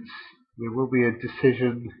Dolphins. There will be a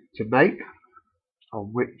decision to make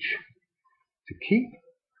on which to keep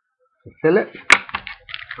for Philip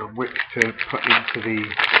and which to put into the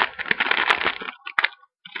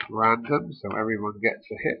random, so everyone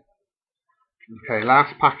gets a hit. Okay,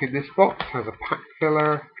 last pack in this box has a pack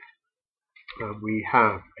filler, and we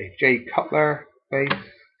have a Jay Cutler base,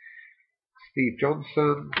 Steve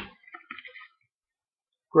Johnson,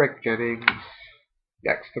 Greg Jennings,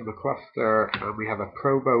 Dexter McCluster, and we have a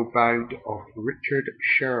promo bound of Richard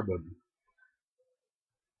Sherman,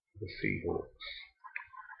 the Seahawks.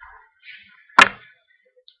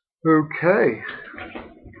 Okay,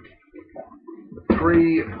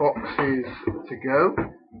 3 boxes to go.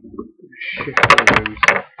 Shift those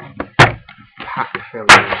pack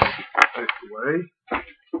fillers out the way,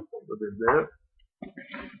 put them in there,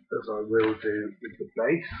 as I will do with the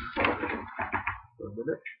base for a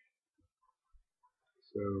minute.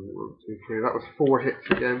 So 1, 2, 3, that was 4 hits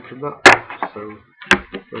again from that, so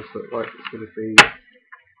it does look like it's going to be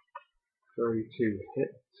 32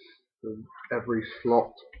 hits, and every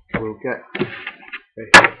slot will get a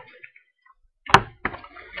hit.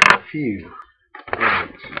 Phew.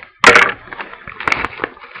 Right.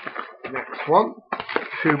 Next one.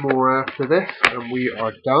 2 more after this, and we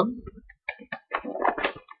are done.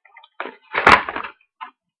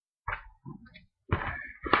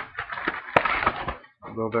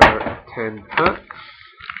 Another 10 packs.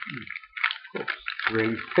 It's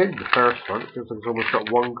really thin, the first one. It feels like it's almost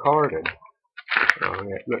got 1 card in. Oh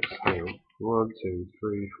yeah, let's see. 1, 2,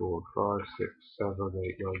 3, 4, 5, 6, 7,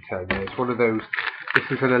 8, 9, 10. Yeah, it's one of those. This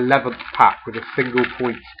is an 11th pack with a single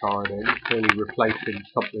points card in, clearly replacing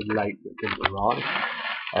something late that didn't arrive.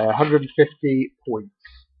 150 points.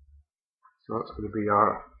 So that's going to be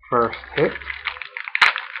our first hit.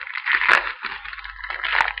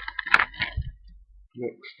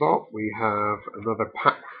 Next up, we have another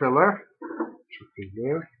pack filler. Chuck in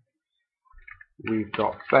there. We've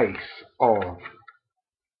got base of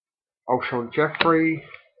Alshon Jeffrey,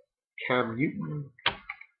 Cam Newton,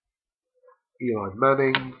 Eli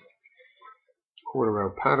Manning,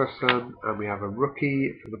 Cordarrelle Patterson, and we have a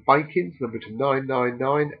rookie for the Vikings, number to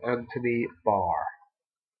 999, Anthony Barr.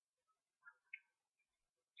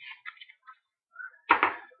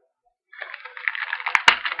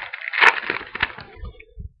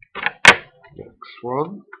 Next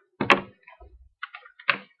one.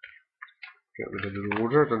 Get rid of an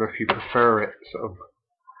order. I don't know if you prefer it sort of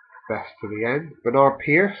best to the end. Bernard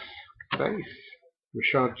Pierce, base.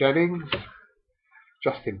 Rashad Jennings,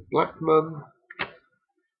 Justin Blackmon,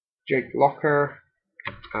 Jake Locker,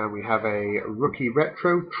 and we have a rookie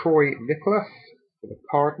retro, Troy Nicholas for the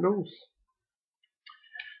Cardinals.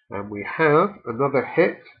 And we have another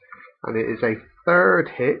hit, and it is a 3rd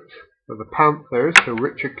hit for the Panthers, so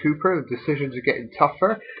Richard Cooper. The decisions are getting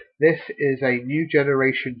tougher. This is a new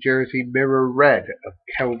generation jersey mirror red of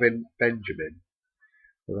Kelvin Benjamin.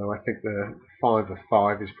 Although I think the 5 of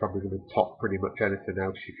 5 is probably going to top pretty much anything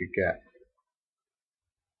else you could get.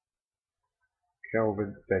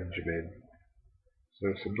 Kelvin Benjamin.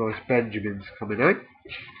 So some nice Benjamins coming out.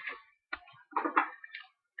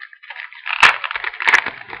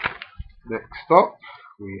 Next up,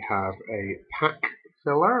 we have a pack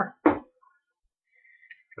filler.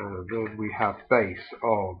 And then we have base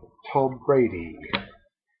of Tom Brady,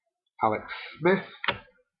 Alex Smith,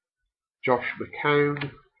 Josh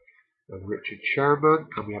McCown, and Richard Sherman.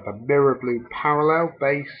 And we have a mirror blue parallel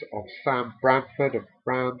base of Sam Bradford of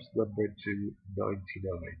Rams, numbered to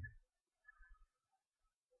 99.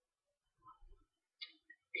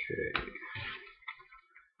 Okay.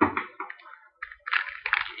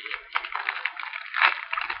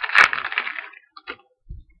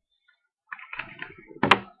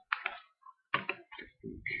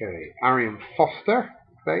 Okay, Arian Foster,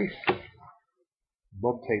 base,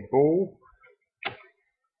 Monte Ball,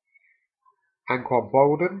 Anquan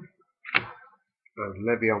Bolden, and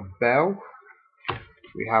Le'Veon Bell.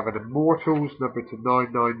 We have an Immortals number to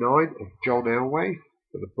 999 of John Elway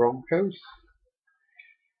for the Broncos.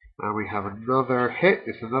 And we have another hit.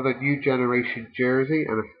 It's another new generation jersey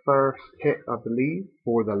and a first hit, I believe,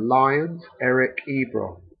 for the Lions, Eric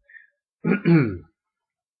Ebron.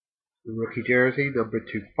 The rookie jersey number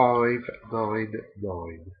to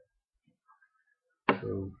 599.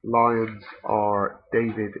 So Lions are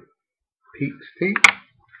David Pete's team.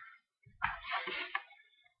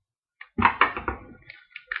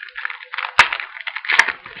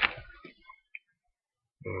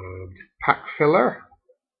 And pack filler.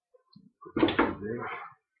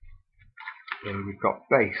 And we've got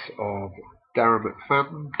base of Darren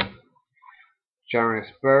McFadden,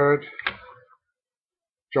 Jarius Bird,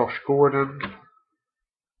 Josh Gordon,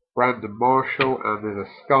 Brandon Marshall, and there's a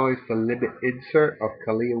Sky's the Limit insert of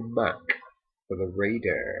Khalil Mack for the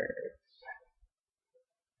Raiders.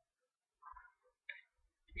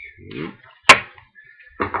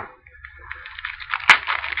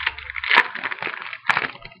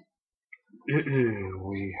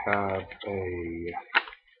 We have a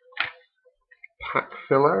pack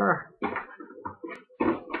filler.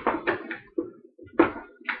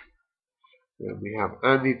 Then we have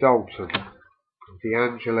Andy Dalton,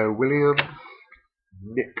 D'Angelo Williams,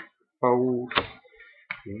 Nick Foles,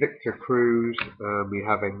 Victor Cruz, and we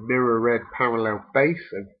have a mirror red parallel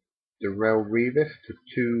base of Darrelle Revis to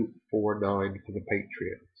 249 for the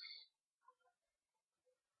Patriots.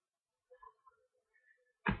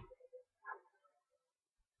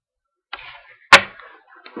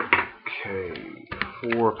 Okay,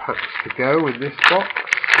 4 packs to go in this box.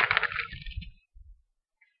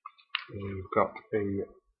 We've got a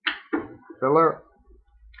filler,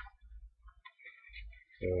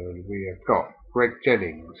 and we have got Greg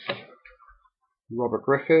Jennings, Robert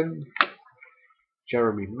Griffin,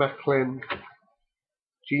 Jeremy Macklin,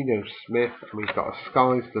 Geno Smith, and we've got a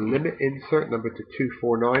Sky's the Limit insert number to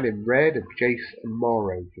 249 in red of Jace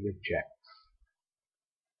Amaro for the Jets.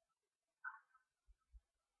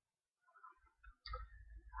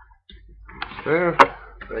 There,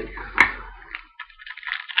 base.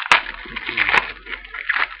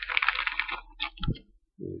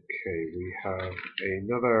 Okay, we have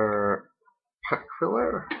another pack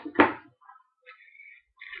filler,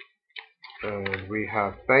 and we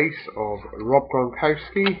have base of Rob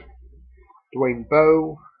Gronkowski, Dwayne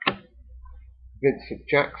Bowe, Vincent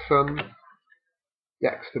Jackson,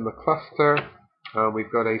 Dexter McCluster, and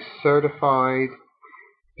we've got a certified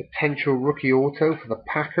potential rookie auto for the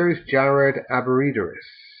Packers, Jared Aberidaris.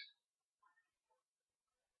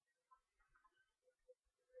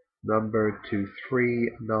 Numbered to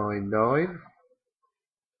 399.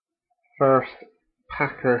 First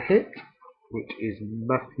Packer hit, which is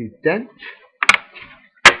Matthew Dent.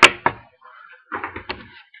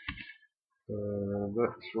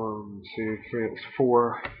 That's 1, 2, 3, it's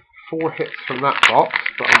four hits from that box,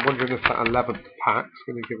 but I'm wondering if that 11th pack's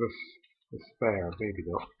going to give us a spare, maybe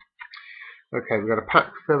not. Okay, we've got a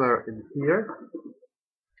pack filler in here,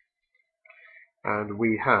 and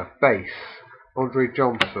we have base Andre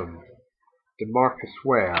Johnson, DeMarcus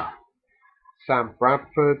Ware, Sam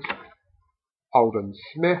Bradford, Alden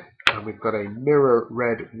Smith, and we've got a mirror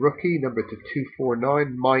red rookie number to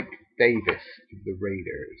 249, Mike Davis of the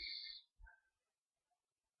Raiders.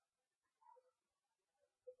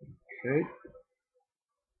 Okay.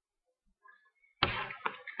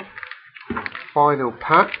 Final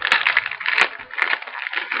pack,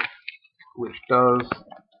 which does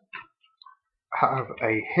have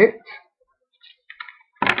a hit.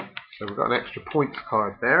 So we've got an extra points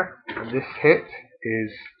card there, and this hit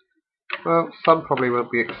is, well, some probably won't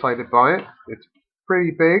be excited by it. It's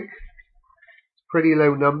pretty big, pretty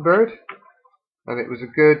low numbered, and it was a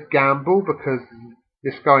good gamble because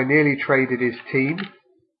this guy nearly traded his team.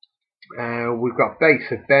 We've got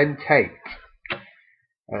base of Ben Tate,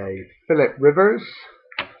 a Phillip Rivers,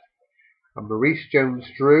 a Maurice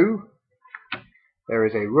Jones-Drew. There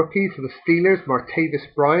is a rookie for the Steelers,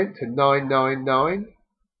 Martavis Bryant to 999,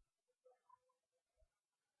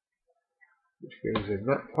 which goes in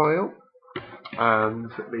that pile.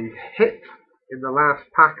 And the hit in the last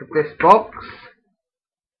pack of this box,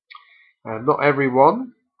 not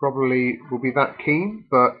everyone probably will be that keen,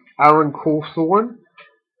 but Aaron Cawthorn,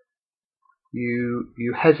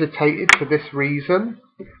 you hesitated for this reason,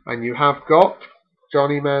 and you have got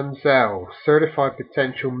Johnny Manziel, certified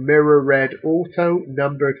potential mirror red auto,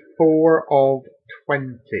 numbered 4 of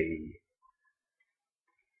 20.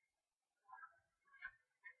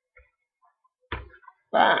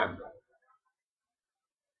 Bam!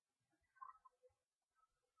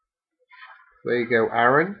 There you go,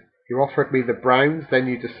 Aaron. You offered me the Browns, then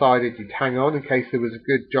you decided you'd hang on in case there was a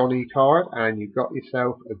good Johnny card, and you got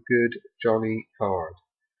yourself a good Johnny card.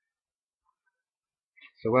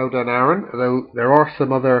 So well done, Aaron. Although there are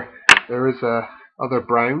other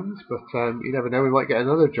Browns, but you never know, we might get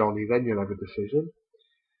another Johnny, then you'll have a decision.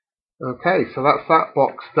 Okay, so that's that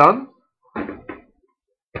box done.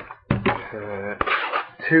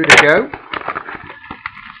 2 to go.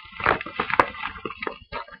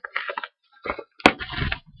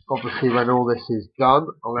 Obviously, when all this is done,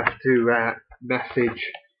 I'll have to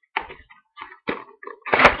message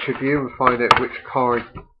each of you and find out which card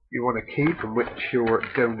you want to keep and which you're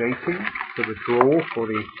donating to the draw for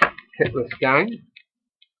the Hitless Gang.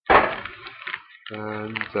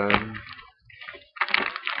 And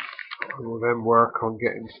we'll then work on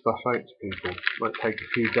getting stuff out to people. Might take a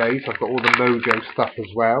few days. I've got all the Mojo stuff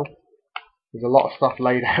as well. There's a lot of stuff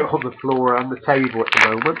laid out on the floor and the table at the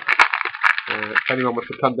moment. If anyone wants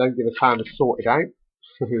to come down, give us a hand to sort it out.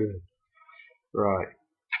 Right,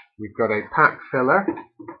 we've got a pack filler,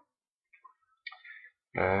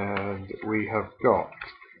 and we have got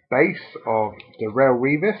base of Darrell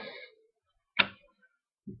Revis,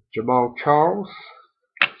 Jamal Charles,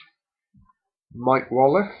 Mike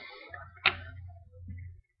Wallace,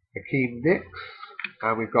 Hakeem Nicks,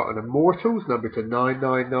 and we've got an Immortals number to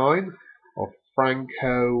 999 of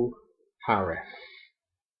Franco Harris.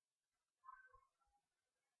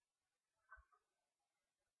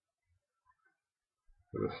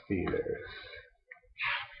 For the Steelers.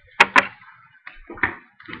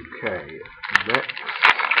 Okay, next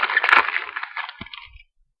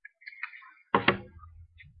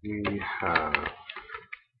we have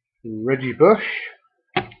Reggie Bush,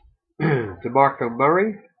 DeMarco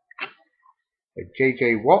Murray,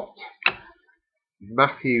 J.J. Watt,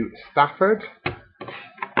 Matthew Stafford.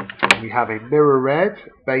 We have a mirror red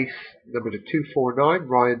base number to 249,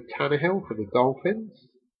 Ryan Tannehill for the Dolphins.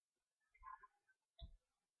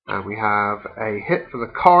 And we have a hit for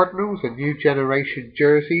the Cardinals, a new generation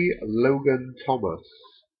jersey, Logan Thomas,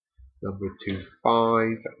 number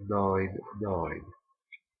 2599.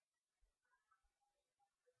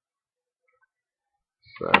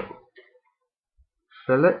 So,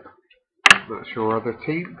 Philip, that's your other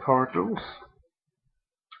team, Cardinals.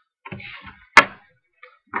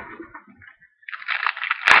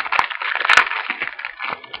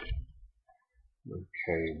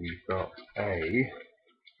 Okay, we've got a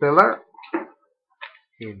filler.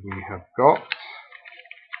 Here we have got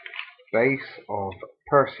base of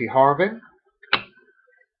Percy Harvin,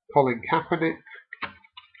 Colin Kaepernick,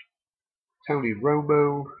 Tony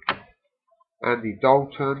Romo, Andy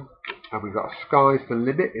Dalton, and we've got Sky's the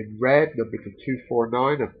Limit in red, number to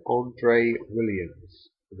 249 of Andre Williams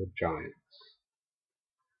for the Giants.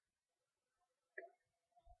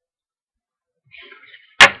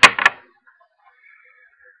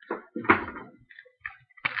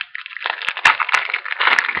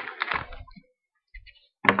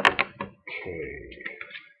 Okay.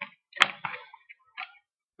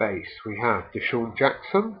 Base, we have Deshaun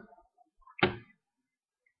Jackson,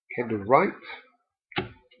 Kendall Wright,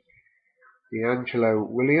 D'Angelo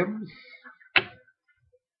Williams,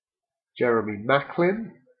 Jeremy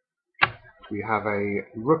Macklin. We have a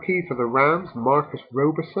rookie for the Rams, Marcus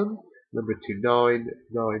Roberson, number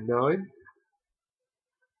 2999.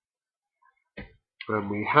 And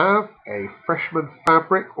we have a freshman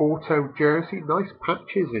fabric auto jersey, nice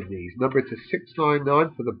patches in these, number to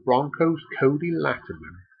 699 for the Broncos, Cody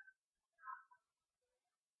Latimer.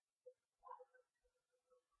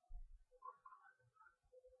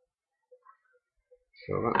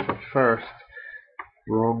 So that's the first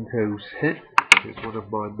Broncos hit. It's one of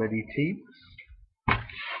my many teams.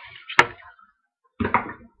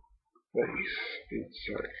 Base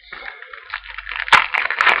inserts.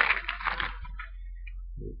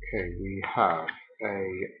 Okay, we have a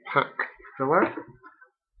pack filler.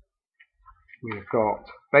 We've got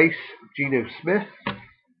base Geno Smith,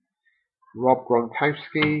 Rob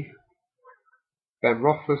Gronkowski, Ben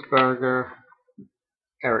Roethlisberger,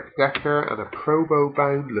 Eric Decker, and a Pro Bowl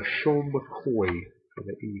bound LaShawn McCoy for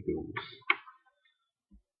the Eagles.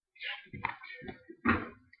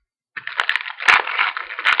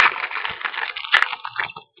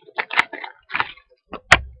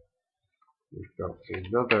 We've got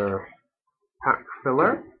another pack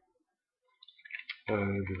filler,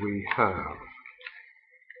 and we have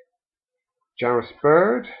Jarvis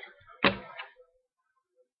Bird,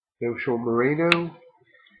 Joshua Marino,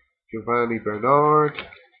 Giovanni Bernard,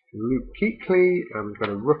 Luke Kuechly, and we've got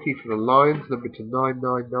a rookie for the Lions, number to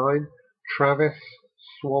 999, Travis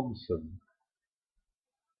Swanson.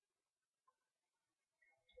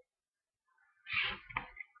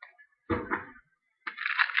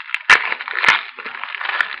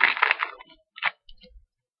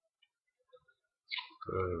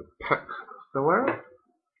 Pack filler.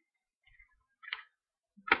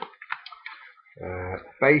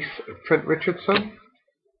 Base of Trent Richardson,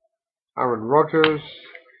 Aaron Rodgers,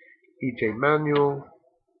 EJ Manuel,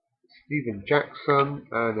 Steven Jackson,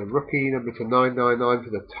 and a rookie number to 999 for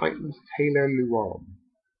the Titans, Taylor Lewan.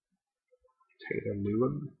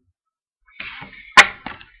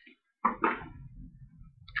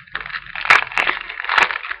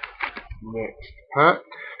 Next pack.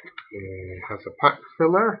 It has a pack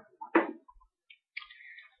filler.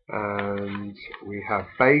 And we have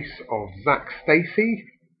base of Zach Stacey,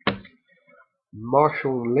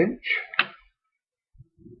 Marshall Lynch,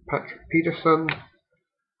 Patrick Peterson,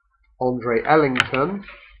 Andre Ellington,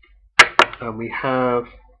 and we have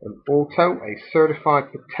an auto, a certified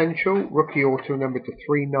potential rookie auto number to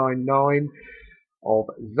 399 of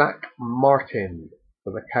Zach Martin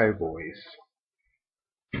for the Cowboys.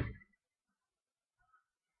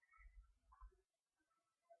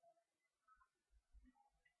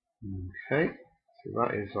 Okay, so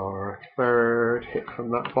that is our third hit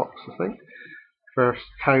from that box, I think. First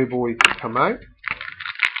Cowboy to come out.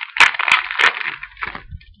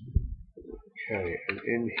 Okay, and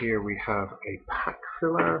in here we have a pack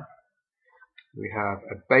filler. We have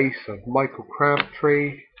a base of Michael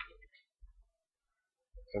Crabtree,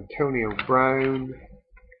 Antonio Brown,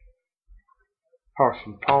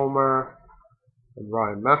 Carson Palmer, and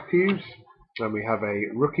Ryan Matthews. And we have a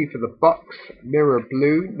rookie for the Bucks, Mirror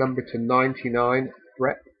Blue, number to 99,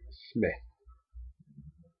 Brett Smith.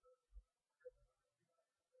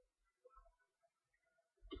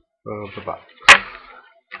 Of the Bucks.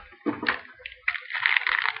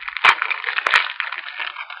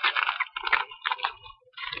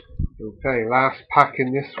 Okay, last pack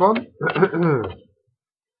in this one.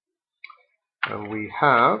 And we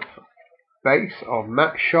have base of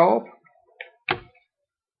Matt Schaub,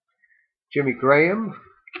 Jimmy Graham,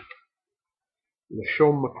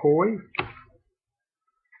 LaShawn McCoy,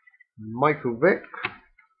 Michael Vick.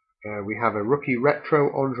 We have a rookie retro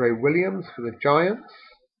Andre Williams for the Giants.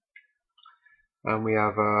 And we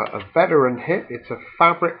have a veteran hit. It's a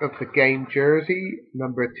fabric of the game jersey,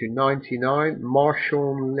 number to 99,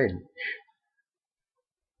 Marshawn Lynch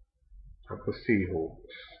of the Seahawks.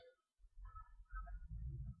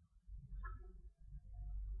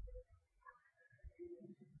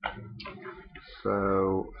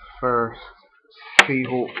 So, first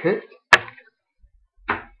Seahawk hit.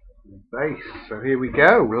 Base. So here we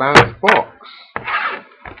go, last box.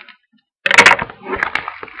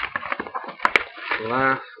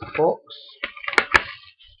 Last box.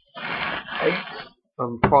 8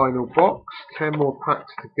 and final box. 10 more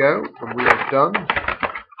packs to go and we are done.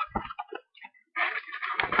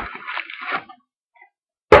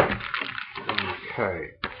 Okay.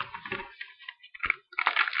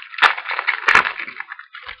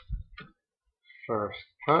 First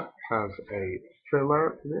pack has a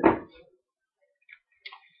filler in it.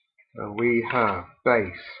 And we have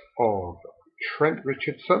base of Trent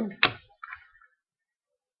Richardson,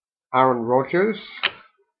 Aaron Rodgers,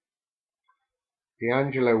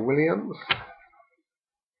 D'Angelo Williams,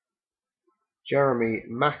 Jeremy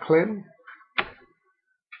Maclin,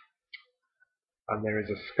 and there is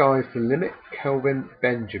a Sky's the Limit, Kelvin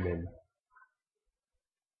Benjamin.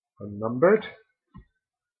 Unnumbered.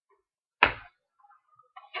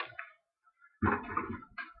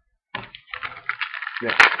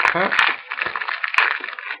 Next pack.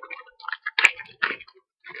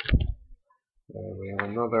 We have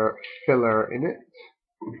another filler in it.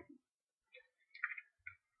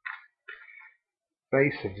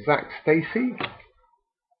 Base of Zach Stacey,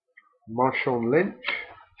 Marshawn Lynch,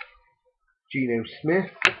 Geno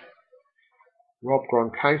Smith, Rob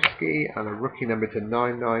Gronkowski, and a rookie number to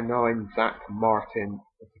 999, Zach Martin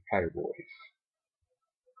of the Cowboys.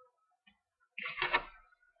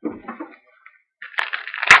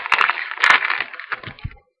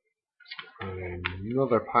 And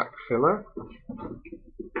another pack filler.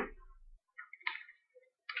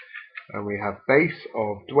 And we have base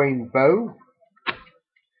of Dwayne Bowe,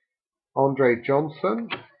 Andre Johnson,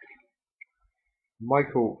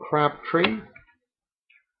 Michael Crabtree,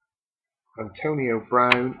 Antonio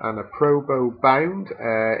Brown, and a Pro Bowl bound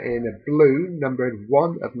in a blue, numbered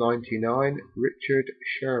 1 of 99, Richard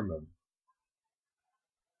Sherman.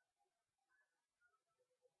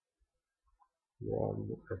 1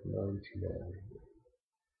 of 99.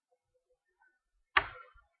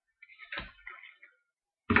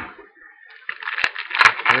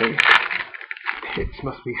 Okay. Hits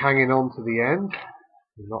must be hanging on to the end.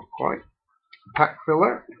 Not quite. Pack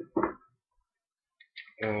filler.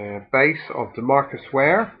 Base of DeMarcus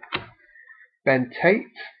Ware, Ben Tate,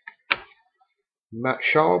 Matt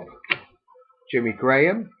Schaub, Jimmy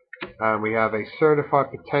Graham, and we have a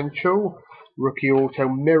certified potential rookie auto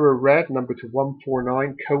mirror red number to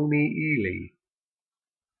 149, Coney Ealy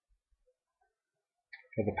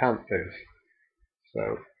for the Panthers. So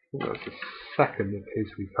I think that's the second of his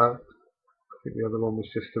we've had. I think the other one was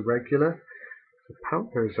just a regular. The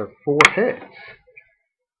Panthers are 4 hits.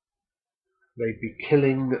 They'd be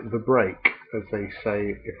killing the break. as they say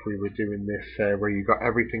if we were doing this where you got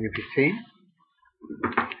everything of your team.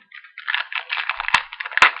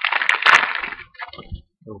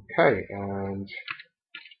 Okay, and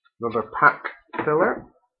another pack filler.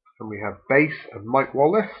 And we have base of Mike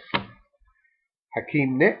Wallace,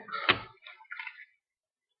 Hakeem Nicks,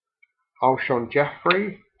 Alshon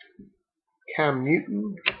Jeffrey, Cam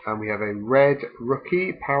Newton, and we have a red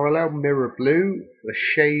rookie parallel mirror blue,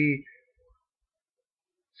 Lachey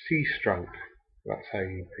Seastrunk. That's how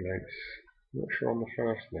you pronounce. I'm not sure on the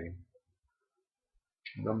first name.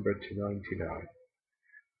 Number to 99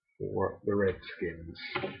 for the Redskins.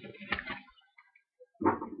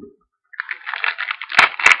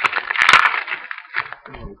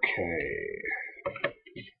 Okay.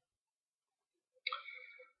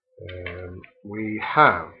 We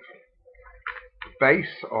have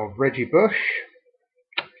base of Reggie Bush,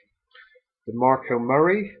 DeMarco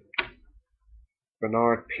Murray,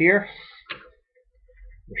 Bernard Pierce,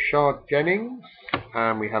 Rashad Jennings,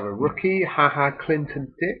 and we have a rookie,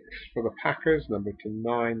 Clinton Dix for the Packers, number to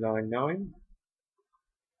 999.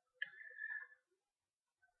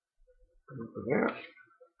 Over there.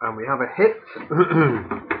 And we have a hit.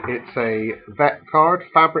 It's a vet card,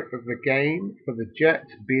 fabric of the game for the Jets,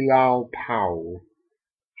 Bilal Powell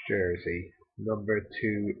jersey, number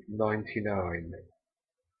 299.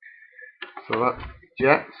 So that's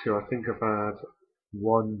Jets, who I think have had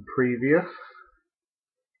one previous.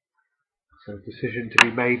 So decision to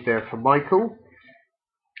be made there for Michael.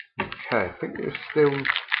 Okay, I think there's still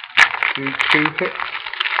two hits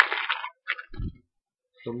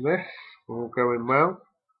from this. All going well.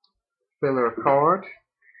 Filler a card.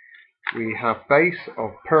 We have base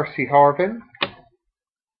of Percy Harvin,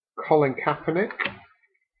 Colin Kaepernick,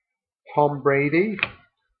 Tom Brady,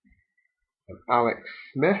 and Alex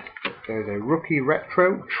Smith. There's a rookie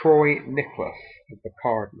retro, Troy Nicholas of the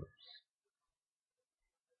Cardinals.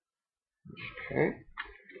 Okay.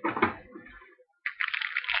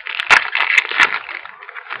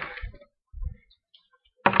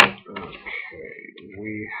 Okay,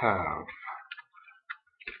 we have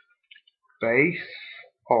base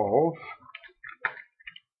of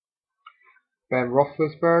Ben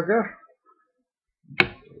Roethlisberger,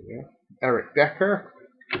 Eric Decker,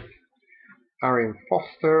 Arian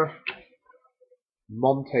Foster,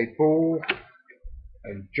 Monte Ball,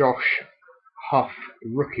 and Josh Huff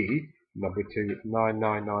rookie, number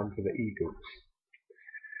 299 for the Eagles.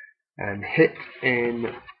 And hit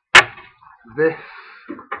in this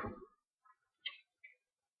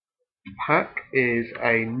pack is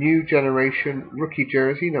a new generation rookie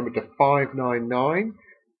jersey, number to 599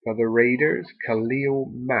 for the Raiders,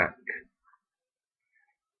 Khalil Mack.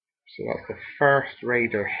 So that's the first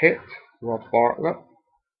Raider hit, Rob Bartlett.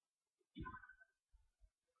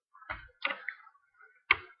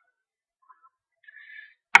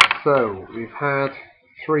 So we've had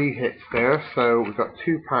 3 hits there, so we've got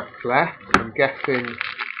 2 packs left. I'm guessing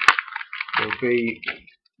there'll be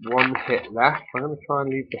 1 hit left. I'm going to try and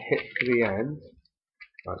leave the hit to the end.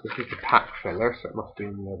 Right, this is the pack filler, so it must be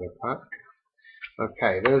in the other pack.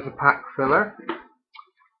 Okay, there's a pack filler.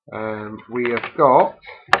 We have got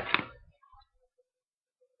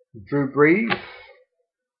Drew Brees,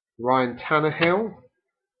 Ryan Tannehill,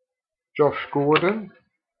 Josh Gordon,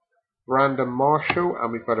 Brandon Marshall,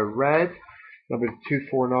 and we've got a red, number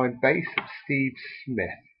 249 base of Steve Smith.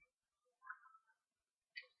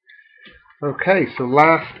 Okay, so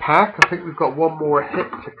last pack. I think we've got 1 more hit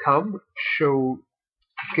to come, which will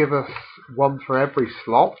give us 1 for every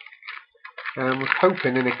slot. And we're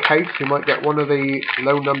hoping in a case we might get one of the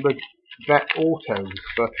low numbered vet autos,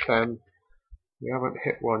 but we haven't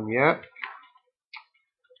hit one yet.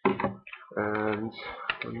 And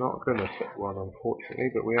I'm not going to hit one, unfortunately,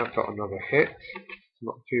 but we have got another hit. It's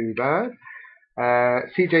not too bad.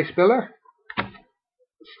 CJ Spiller,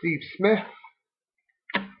 Steve Smith,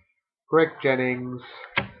 Greg Jennings,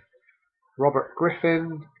 Robert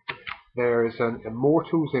Griffin. There's an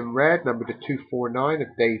Immortals in red, number to 249 of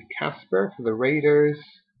Dave Casper for the Raiders.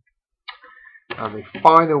 And the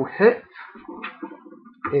final hit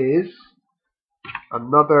is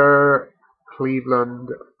another Cleveland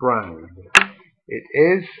Brown. It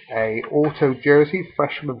is a auto jersey,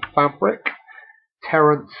 freshman fabric,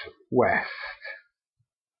 Terrence West,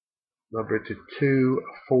 number to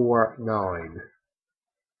 249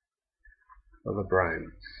 for the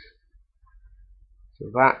Browns. So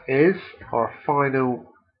that is our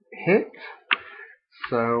final hit.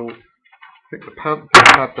 So I think the Panthers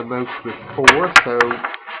had the most with 4. So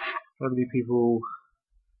how many people?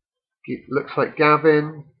 It looks like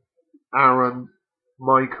Gavin, Aaron,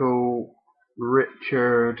 Michael,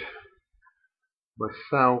 Richard,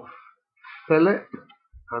 myself, Philip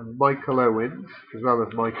and Michael Owens, as well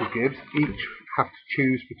as Michael Gibbs, each have to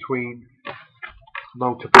choose between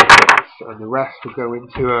multiple hits, and the rest will go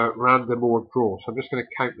into a random or draw. So I'm just going to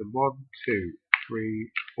count them: 1, 2,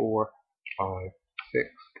 3, 4, 5, 6,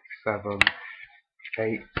 7,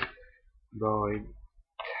 8, 9,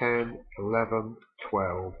 10, 11,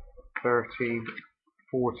 12, 13,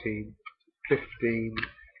 14, 15,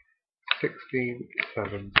 16,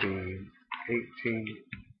 17, 18,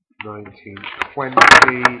 19, 20,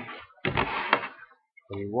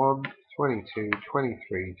 21, 22,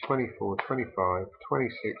 23, 24, 25,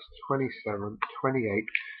 26, 27, 28,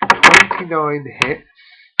 29 hits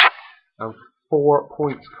and 4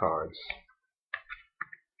 points cards.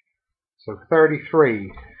 So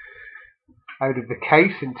 33 out of the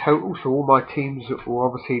case in total, so all my teams will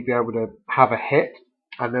obviously be able to have a hit,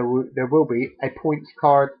 and there will be a points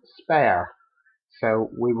card spare.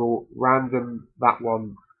 So we will random that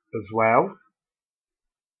one as well.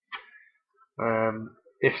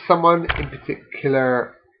 If someone in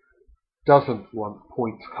particular doesn't want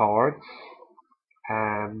points cards,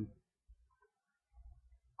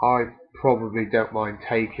 I probably don't mind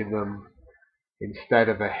taking them instead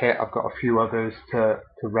of a hit. I've got a few others to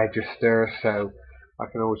register, so I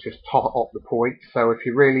can always just top up the points. So if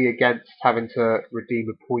you're really against having to redeem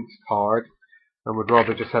a points card and would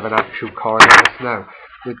rather just have an actual card, let us know.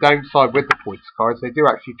 The downside with the points cards, they do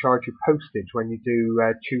actually charge you postage when you do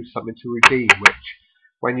choose something to redeem, which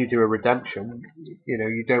when you do a redemption,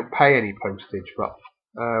 you don't pay any postage. But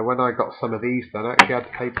when I got some of these done, I actually had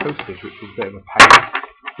to pay postage, which was a bit of a pain,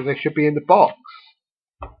 because they should be in the box.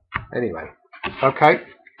 Anyway, okay.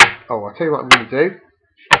 Oh, I'll tell you what I'm going to do.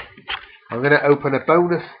 I'm going to open a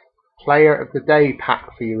bonus Player of the Day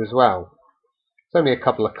pack for you as well. It's only a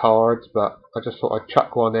couple of cards, but I just thought I'd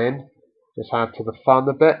chuck one in, just add to the fun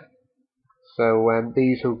a bit. So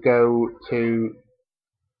these will go to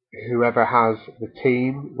whoever has the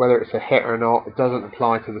team, whether it's a hit or not. It doesn't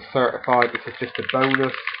apply to the certified. This is just a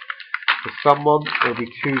bonus for someone. There'll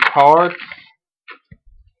be 2 cards.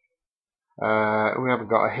 We haven't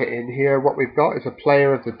got a hit in here. What we've got is a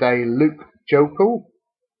Player of the Day, Luke Jokel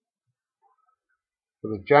for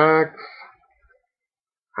the Jags,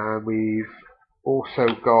 and we've also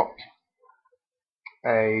got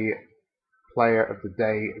a Player of the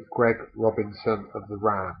Day, Greg Robinson of the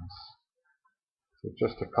Rams. So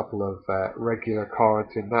just a couple of regular cards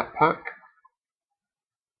in that pack.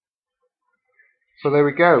 So there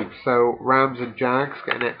we go. So Rams and Jags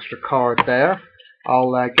get an extra card there.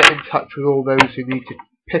 I'll get in touch with all those who need to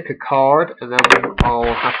pick a card, and then I'll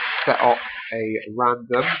have to set up a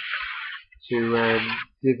random to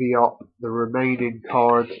divvy up the remaining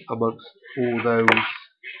cards amongst all those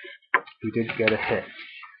who didn't get a hit.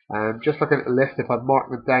 Just looking at the list, if I've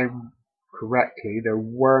marked them down correctly, there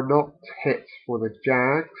were not hits for the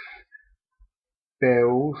Jags,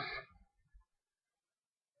 Bills,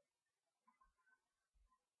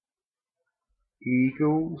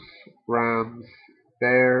 Eagles, Rams,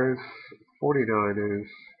 Bears, 49ers,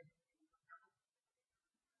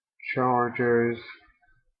 Chargers,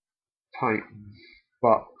 Titans,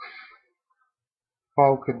 Bucks,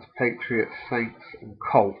 Falcons, Patriots, Saints and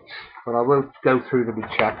Colts. But I will go through them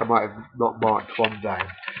and check. I might have not marked one down.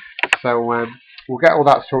 So we'll get all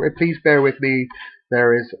that sorted. Please bear with me.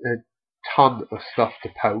 There is a ton of stuff to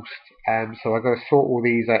post. So I've got to sort all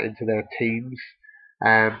these out into their teams.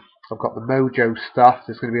 I've got the Mojo stuff.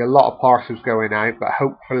 There's going to be a lot of parcels going out, but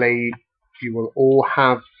hopefully you will all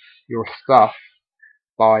have your stuff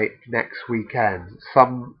by next weekend.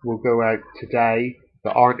 Some will go out today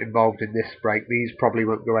that aren't involved in this break. These probably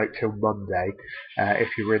won't go out till Monday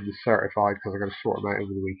if you're in the certified, because I'm going to sort them out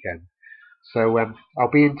over the weekend. So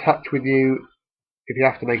I'll be in touch with you if you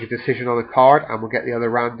have to make a decision on a card, and we'll get the other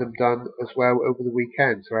random done as well over the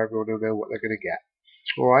weekend, so everyone will know what they're going to get.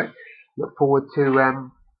 Alright, look forward to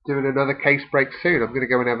doing another case break soon. I'm going to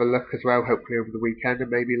go and have a look as well, hopefully over the weekend, and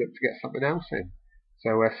maybe look to get something else in.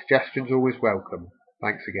 So suggestions always welcome.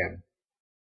 Thanks again.